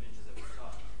fantastic from the images that we saw.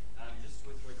 Just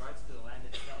with regards to the land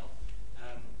itself,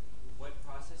 what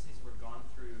processes were gone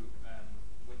through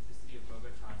with the city of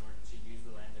Bogotá in order to use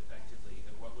the land effectively?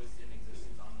 What was in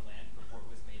existence on the land before it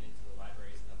was made into the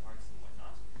libraries and the parks and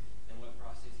whatnot? And what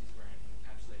processes were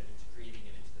encapsulated into creating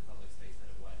it into the public space that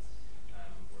it was?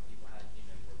 Where people had,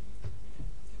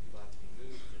 people had to be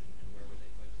moved, and where were they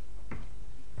put?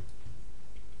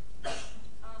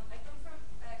 I come from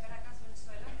Caracas,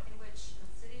 Venezuela, a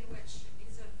city in which,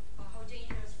 because of how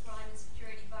dangerous crime and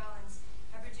security violence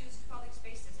have reduced public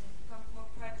spaces and become more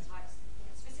privatized.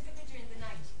 Specifically during the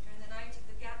night. During the night,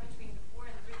 the gap between the poor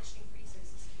and the rich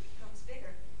increases, becomes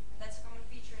bigger. And that's a common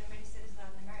feature in many cities in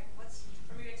Latin America. What's,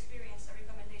 from your experience, a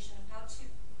recommendation of how to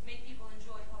make people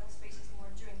enjoy public spaces more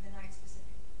during the night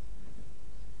specifically?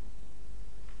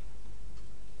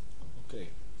 Okay.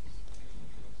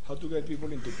 How to get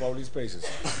people into public spaces?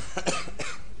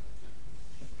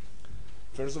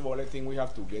 First of all, I think we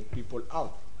have to get people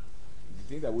out. The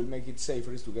thing that will make it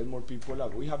safer is to get more people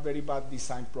out. We have very bad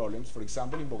design problems. For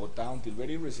example, in Bogotá, until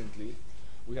very recently,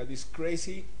 we had this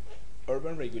crazy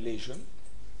urban regulation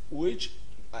which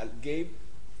gave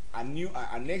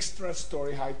an extra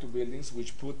story height to buildings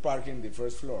which put parking in the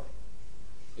first floor.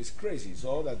 It's crazy,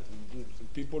 so that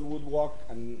people would walk,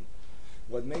 and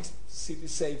what makes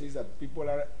cities safe is that people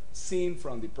are seen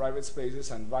from the private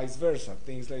spaces and vice versa,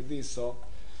 things like this. So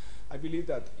I believe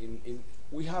that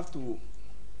we have to,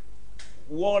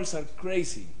 walls are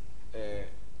crazy.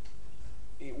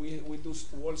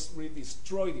 Walls really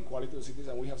destroy the quality of cities,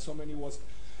 and we have so many walls.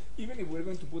 Even if we're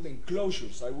going to put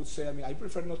enclosures, I would say, I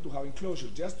prefer not to have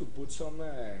enclosures, just to put some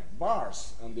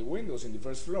bars on the windows in the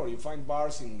first floor. You find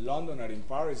bars in London or in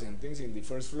Paris and things in the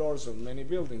first floors of many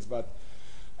buildings, but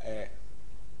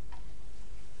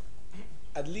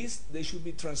at least they should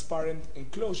be transparent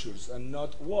enclosures and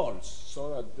not walls, so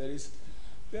that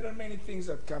there are many things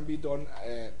that can be done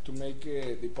to make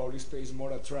the public space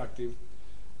more attractive,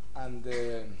 and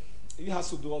it has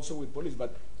to do also with police.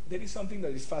 But there is something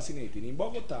that is fascinating. In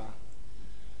Bogotá,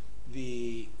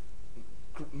 the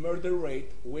murder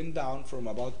rate went down from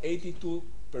about 82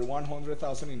 per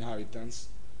 100,000 inhabitants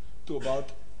to about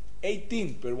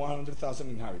 18 per 100,000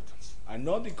 inhabitants. And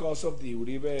not because of the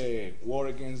Uribe war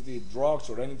against the drugs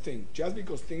or anything, just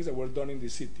because things that were done in the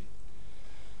city.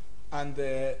 And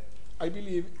I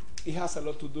believe it has a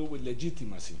lot to do with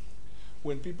legitimacy.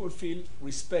 When people feel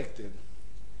respected,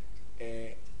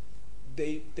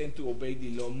 they tend to obey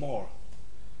the law more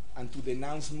and to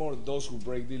denounce more those who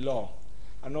break the law,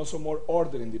 and also more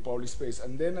order in the public space.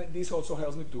 And then this also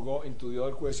helps me to go into the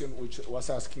other question, which was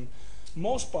asking,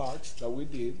 most parks that we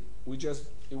did,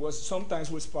 it was sometimes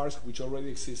with parks which already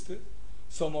existed,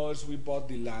 some others we bought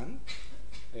the land,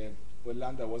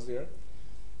 land that was there,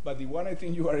 But the one I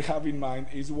think you are have in mind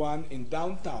is one in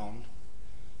downtown,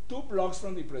 2 blocks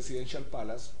from the presidential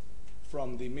palace,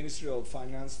 from the Ministry of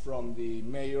Finance, from the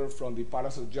mayor, from the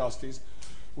Palace of Justice.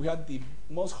 We had the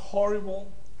most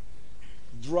horrible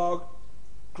drug,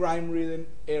 crime-ridden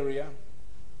area,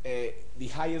 the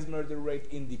highest murder rate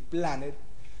in the planet.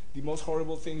 The most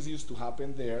horrible things used to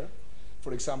happen there.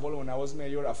 For example, when I was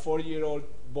mayor, a 4-year-old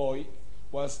boy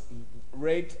was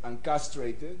raped and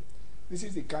castrated. This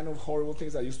is the kind of horrible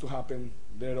things that used to happen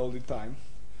there all the time.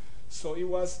 So it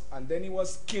was, and then it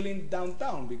was killing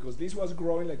downtown because this was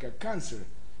growing like a cancer.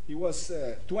 It was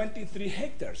 23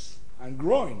 hectares and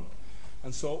growing.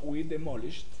 And so we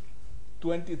demolished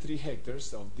 23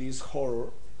 hectares of this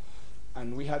horror.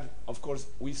 And we had, of course,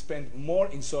 we spent more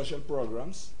in social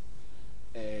programs,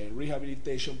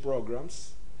 rehabilitation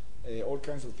programs, all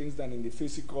kinds of things than in the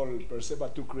physical per se,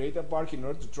 but to create a park in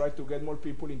order to try to get more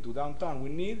people into downtown. We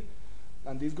need,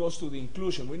 and this goes to the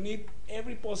inclusion, we need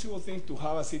every possible thing to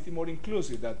have a city more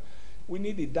inclusive, that we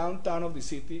need the downtown of the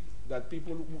city, that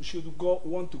people should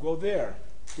want to go there,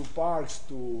 to parks,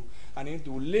 and need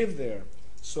to live there.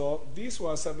 So this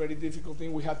was a very difficult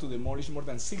thing. We had to demolish more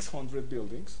than 600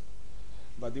 buildings,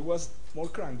 but it was more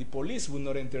crime. The police would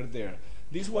not enter there.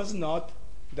 This was not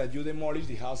that you demolish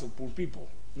the house of poor people.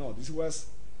 No, this was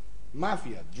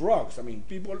mafia, drugs. I mean,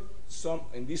 people,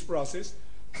 in this process,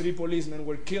 3 policemen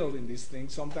were killed in this thing.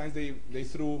 Sometimes they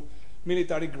threw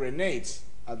military grenades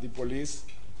at the police.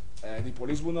 The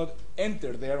police would not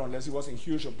enter there unless it was in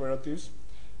huge operatives.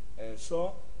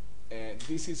 So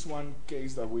this is one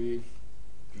case that we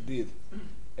did.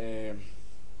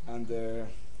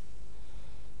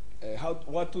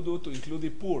 What to do to include the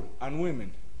poor and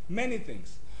women. Many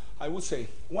things. I would say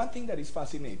one thing that is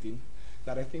fascinating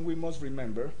that I think we must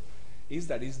remember is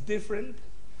that it's different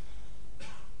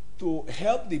to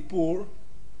help the poor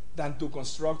than to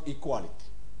construct equality.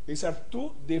 These are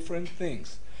 2 different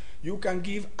things. You can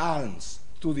give alms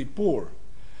to the poor,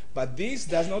 but this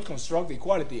does not construct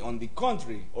equality. On the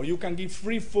contrary, or you can give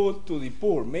free food to the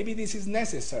poor. Maybe this is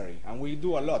necessary, and we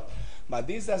do a lot, but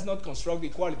this does not construct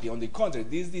equality. On the contrary,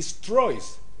 this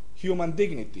destroys human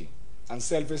dignity and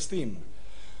self-esteem.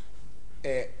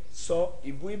 So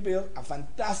if we build a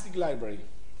fantastic library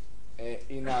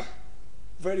in a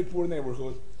very poor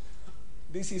neighborhood,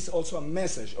 this is also a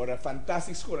message, or a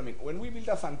fantastic school. I mean, when we build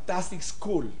a fantastic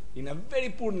school in a very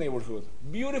poor neighborhood,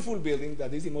 beautiful building,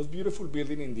 that is the most beautiful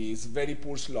building in these very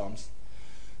poor slums,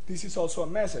 this is also a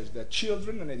message that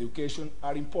children and education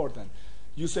are important.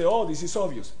 You say, oh, this is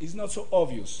obvious. It's not so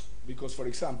obvious, because, for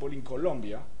example, in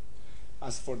Colombia,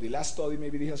 as for the last study,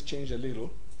 maybe this has changed a little,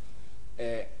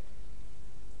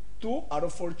 2 out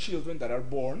of 4 children that are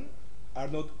born are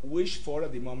not wished for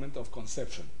at the moment of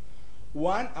conception.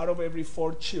 1 out of every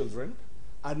 4 children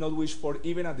are not wished for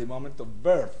even at the moment of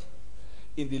birth.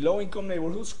 In the low-income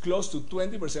neighborhoods, close to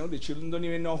 20% of the children don't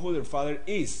even know who their father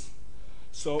is.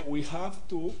 So we have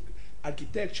to,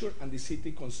 architecture and the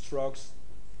city constructs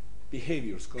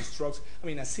behaviors,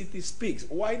 a city speaks.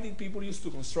 Why did people used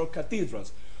to construct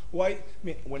cathedrals? Why,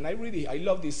 when I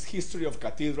love this history of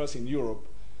cathedrals in Europe.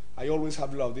 I always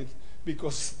have loved it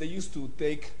because they used to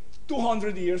take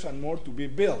 200 years and more to be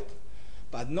built,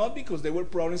 but not because there were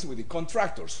problems with the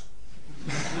contractors,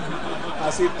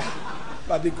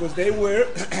 but because they were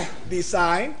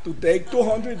designed to take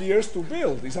 200 years to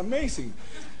build. It's amazing.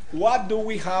 What do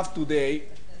we have today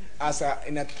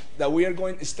that we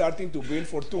are starting to build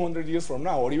for 200 years from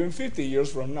now, or even 50 years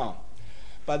from now?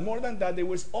 But more than that, there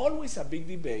was always a big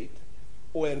debate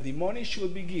whether the money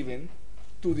should be given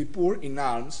to the poor in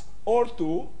alms or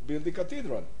to build the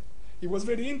cathedral. It was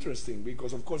very interesting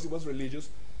because, of course, it was religious.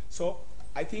 So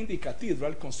I think the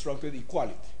cathedral constructed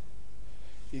equality.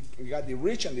 It got the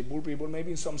rich and the poor people,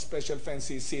 maybe in some special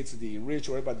fancy seats, the rich,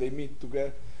 but they meet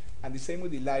together. And the same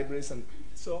with the libraries. And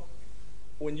so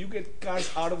when you get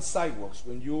cars out of sidewalks,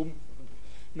 when you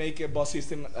make a bus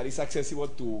system that is accessible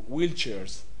to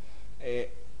wheelchairs,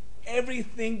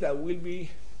 everything that will be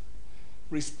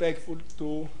respectful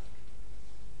to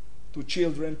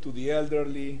children, to the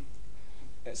elderly.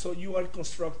 So you are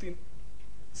constructing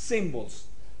symbols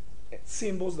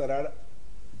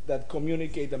that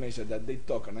communicate the message, that they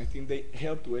talk, and I think they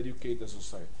help to educate the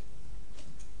society.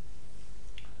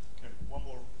 Okay, one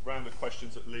more round of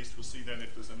questions at least. We'll see then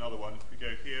if there's another one. If we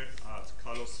go here to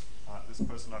Carlos, this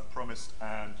person I've promised,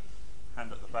 and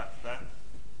hand at the back there.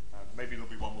 Maybe there'll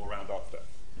be one more round after.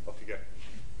 Off you go.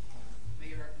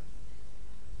 Mayor,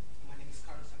 my name is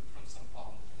Carlos. I'm from São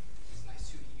Paulo. It's nice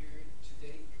to be here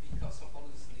today because São Paulo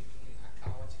is living in a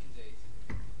chaotic day.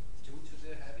 Due to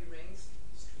the heavy rains,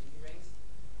 extreme rains,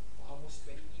 almost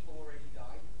 20 people already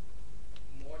died.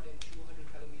 More than 200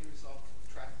 km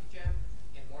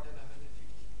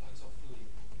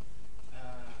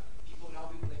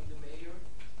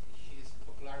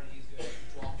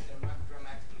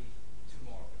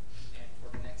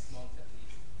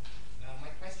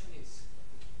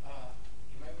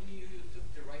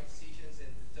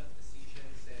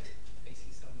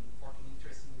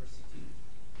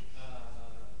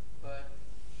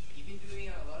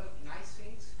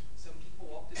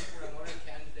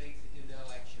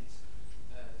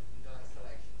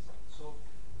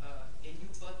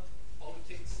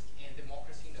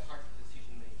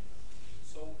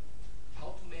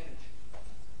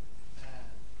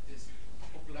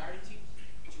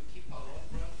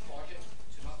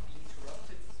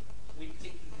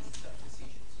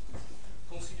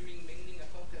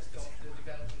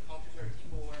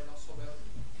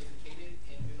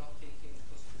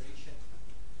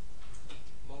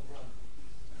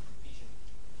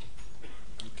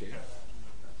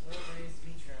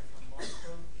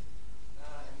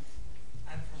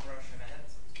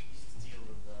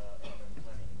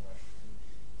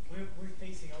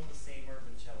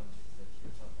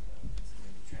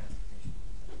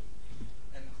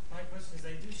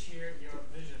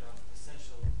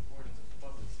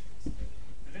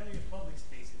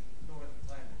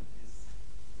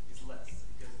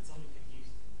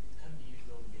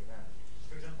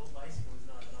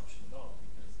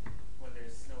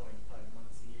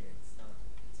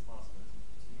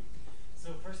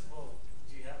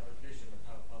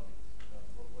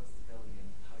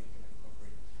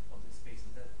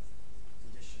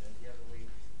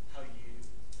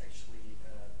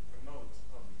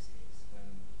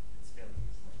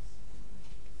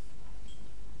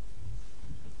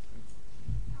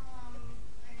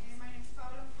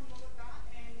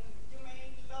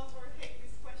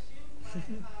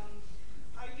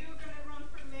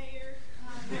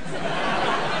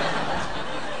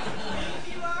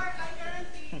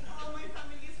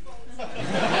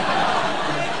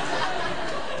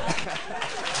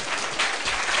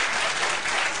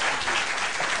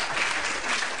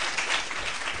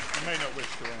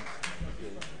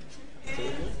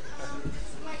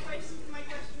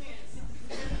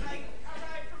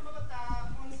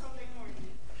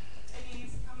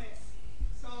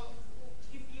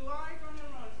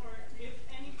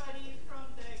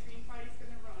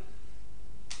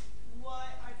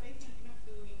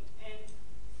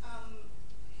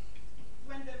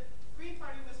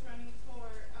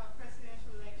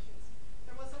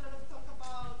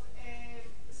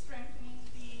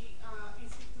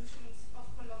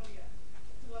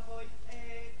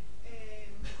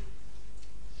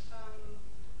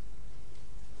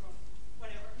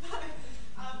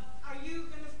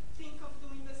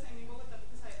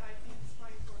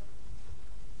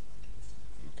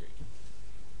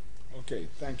Okay,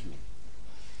 thank you.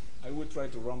 I will try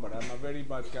to run, but I'm a very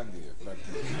bad candidate.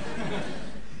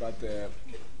 But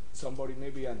somebody,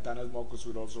 maybe Antanas Mocos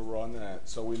will also run,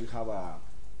 so we'll have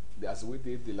as we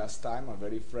did the last time, a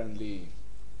very friendly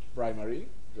primary,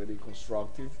 very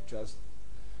constructive,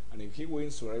 and if he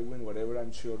wins or I win, whatever,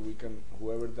 I'm sure we can,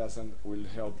 whoever doesn't will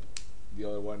help the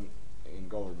other one in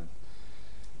government.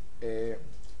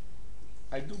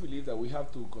 I do believe that we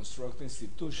have to construct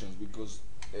institutions because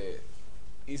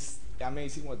it's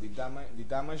amazing what the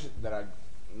damage that a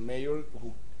mayor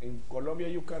who, in Colombia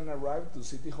you can arrive to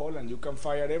City Hall and you can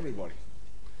fire everybody.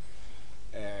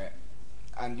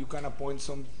 And you can appoint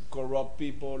some corrupt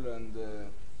people, and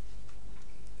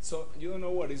so you don't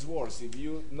know what is worse, if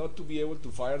you not to be able to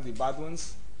fire the bad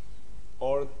ones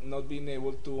or not being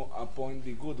able to appoint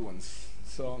the good ones.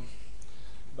 So,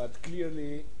 but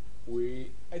clearly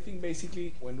I think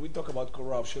basically when we talk about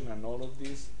corruption and all of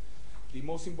this, the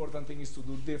most important thing is to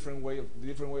do different way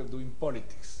of doing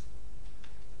politics.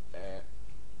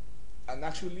 And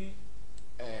actually,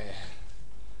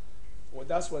 well,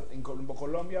 that's what in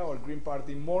Colombia or Green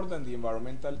Party, more than the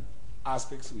environmental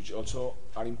aspects, which also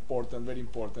are important, very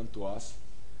important to us,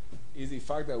 is the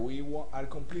fact that we are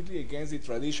completely against the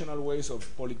traditional ways of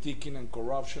politicking and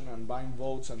corruption and buying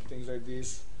votes and things like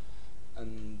this,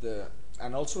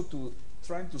 and also to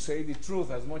trying to say the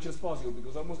truth as much as possible,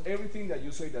 because almost everything that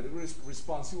you say that is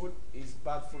responsible is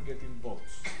bad for getting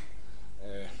votes.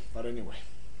 But anyway.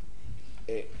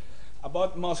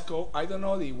 About Moscow, I don't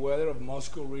know the weather of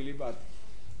Moscow really, but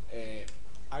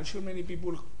I'm sure many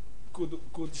people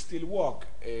could still walk.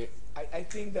 I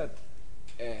think that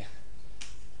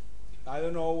I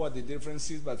don't know what the difference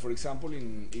is, but for example,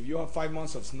 if you have 5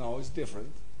 months of snow, it's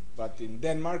different. But in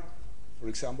Denmark, for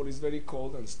example, it's very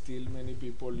cold and still many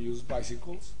people use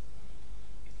bicycles.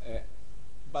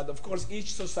 But of course,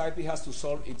 each society has to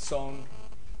solve its own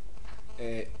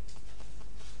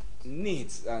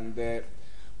needs. And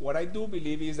what I do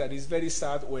believe is that it's very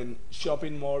sad when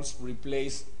shopping malls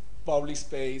replace public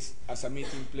space as a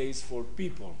meeting place for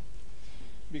people.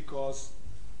 Because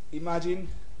imagine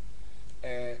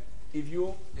if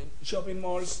you, shopping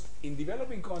malls in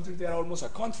developing countries, they are almost a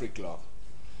country club.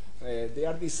 They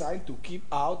are designed to keep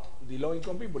out the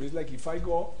low-income people. It's like if I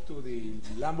go to the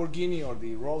Lamborghini or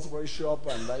the Rolls-Royce shop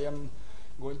and I am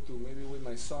going to, maybe with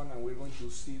my son, and we're going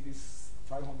to see this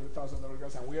 $500,000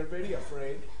 cars, and we are very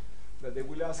afraid that they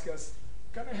will ask us,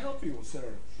 "Can I help you,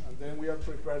 sir?" And then we are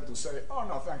prepared to say, "Oh,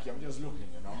 no, thank you, I'm just looking,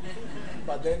 you know."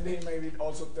 But then they maybe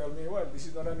also tell me, "Well, this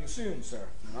is not a museum, sir."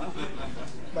 You know?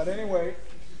 But anyway,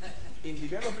 in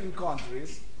developing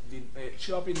countries, the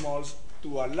shopping malls,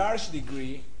 to a large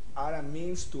degree, are a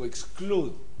means to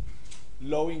exclude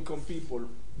low-income people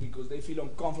because they feel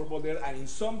uncomfortable there, and in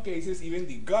some cases, even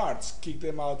the guards kick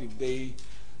them out if they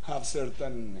have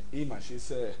certain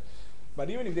images. But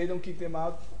even if they don't kick them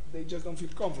out, they just don't feel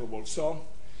comfortable. So,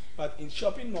 but in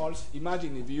shopping malls,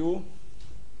 imagine if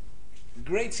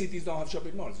great cities don't have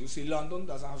shopping malls. You see, London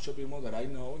doesn't have shopping mall that I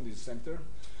know in the center,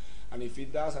 and if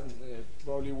it does,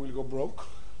 probably will go broke.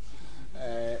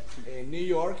 In New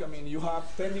York, I mean, you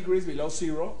have 10 degrees below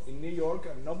zero in New York,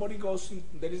 and nobody goes,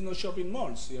 there is no shopping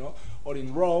malls, you know. Or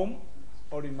in Rome,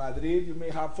 or in Madrid, you may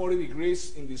have 40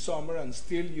 degrees in the summer, and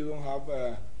still you don't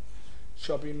have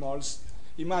shopping malls.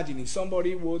 Imagine if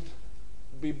somebody would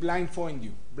be blindfold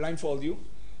you,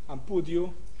 and put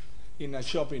you in a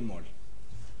shopping mall,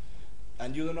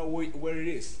 and you don't know where it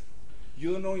is.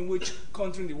 You don't know in which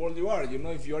country in the world you are. You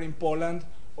know if you're in Poland,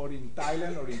 or in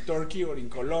Thailand, or in Turkey, or in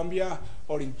Colombia,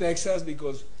 or in Texas,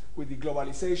 because with the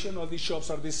globalization, all these shops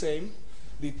are the same.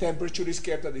 The temperature is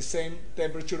kept at the same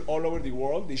temperature all over the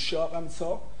world, the shop, and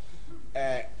so.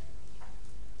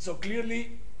 So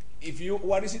clearly,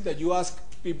 what is it that you ask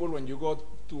people when you go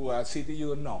to a city you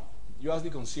don't know? You ask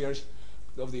the concierge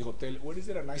of the hotel, where is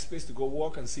there a nice place to go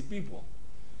walk and see people?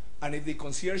 And if the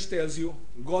concierge tells you,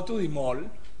 go to the mall,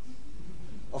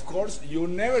 of course, you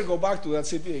never go back to that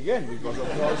city again, because of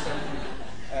course.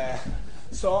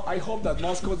 So I hope that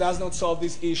Moscow does not solve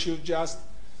this issue just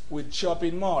with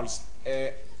shopping malls.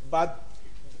 But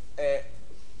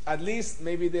at least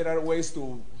maybe there are ways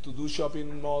to do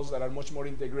shopping malls that are much more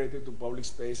integrated to public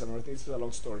space and everything. It's a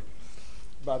long story.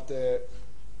 But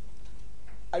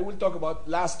I will talk about,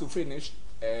 last to finish,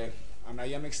 and I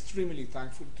am extremely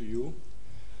thankful to you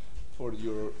for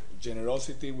your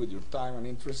generosity with your time and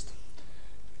interest.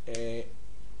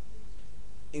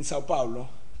 In Sao Paulo,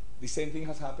 the same thing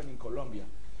has happened in Colombia.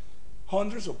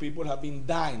 Hundreds of people have been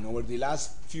dying over the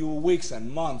last few weeks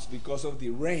and months because of the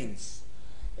rains.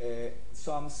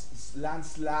 Some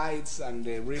landslides, and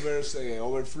the rivers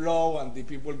overflow, and the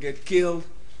people get killed.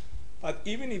 But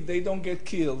even if they don't get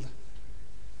killed,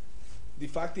 the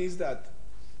fact is that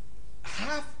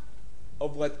half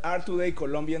of what are today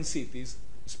Colombian cities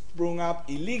sprung up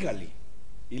illegally,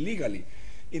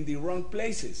 in the wrong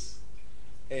places,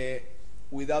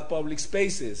 without public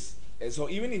spaces. So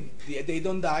even if they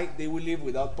don't die, they will live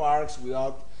without parks,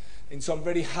 in some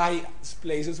very high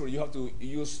places where you have to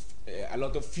use a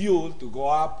lot of fuel to go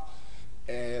up.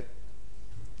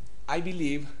 I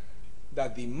believe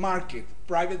that the market,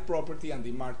 private property and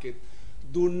the market,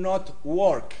 do not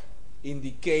work in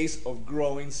the case of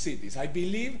growing cities. I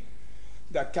believe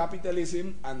that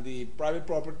capitalism and the private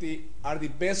property are the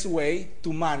best way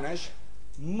to manage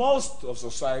most of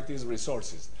society's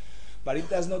resources. But it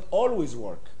does not always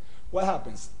work. What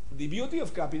happens? The beauty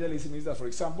of capitalism is that, for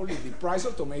example, if the price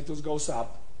of tomatoes goes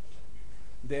up,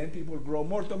 then people grow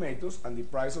more tomatoes and the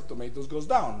price of tomatoes goes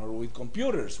down, or with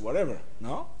computers, whatever,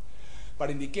 no? But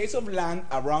in the case of land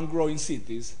around growing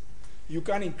cities, you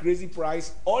can increase the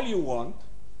price all you want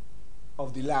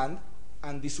of the land,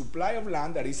 and the supply of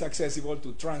land that is accessible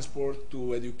to transport,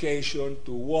 to education,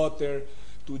 to water,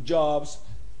 to jobs,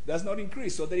 does not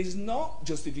increase. So there is no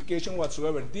justification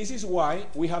whatsoever. This is why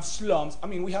we have slums. I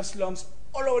mean, we have slums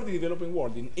all over the developing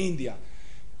world, in India,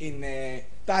 in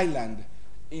Thailand,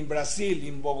 in Brazil,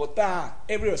 in Bogotá,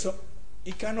 everywhere. So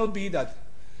it cannot be that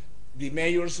the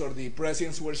mayors or the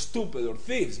presidents were stupid or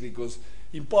thieves, because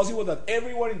impossible that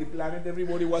everywhere in the planet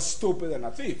everybody was stupid and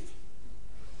a thief.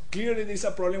 Clearly there is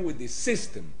a problem with the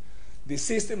system. The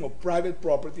system of private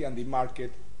property and the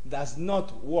market does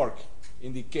not work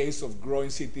in the case of growing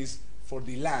cities for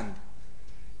the land.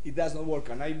 It does not work,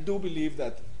 and I do believe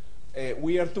that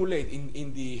we are too late.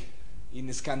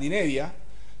 In Scandinavia,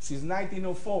 since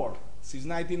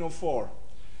 1904,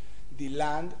 the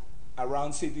land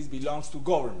around cities belongs to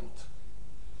government.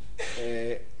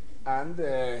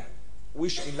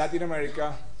 Which in Latin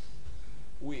America,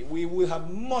 we will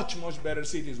have much better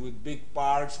cities with big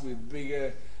parks, with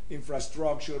big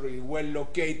infrastructure, well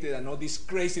located, and all these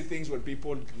crazy things where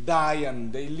people die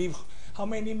and they live. How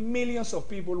many millions of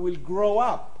people will grow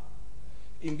up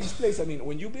in this place? I mean,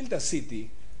 when you build a city,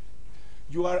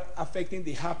 you are affecting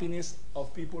the happiness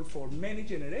of people for many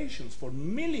generations, for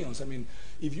millions. I mean,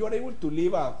 if you are able to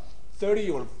live a 30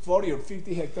 or 40 or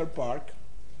 50 hectare park,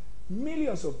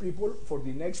 millions of people for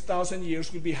the next 1,000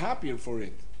 years will be happier for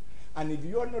it. And if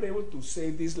you are not able to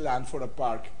save this land for a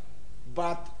park,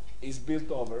 but is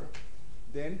built over,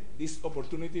 then this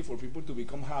opportunity for people to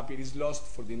become happy is lost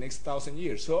for the next 1,000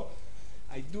 years. So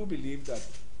I do believe that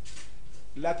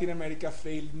Latin America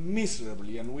failed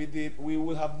miserably, and we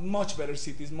will have much better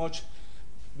cities, much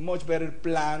better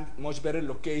planned, much better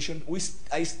location.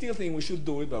 I still think we should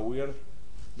do it, but we are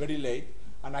very late.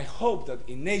 And I hope that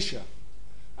in Asia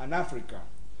and Africa,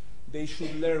 they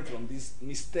should learn from these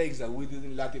mistakes that we did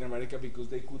in Latin America, because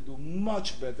they could do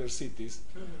much better cities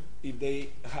if they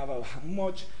have a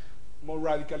much more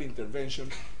radical intervention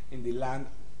in the land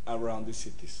around the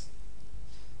cities.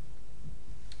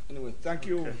 Anyway, thank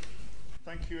you. Okay.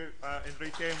 Thank you,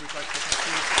 Enrique, and we'd like to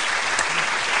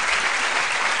thank you.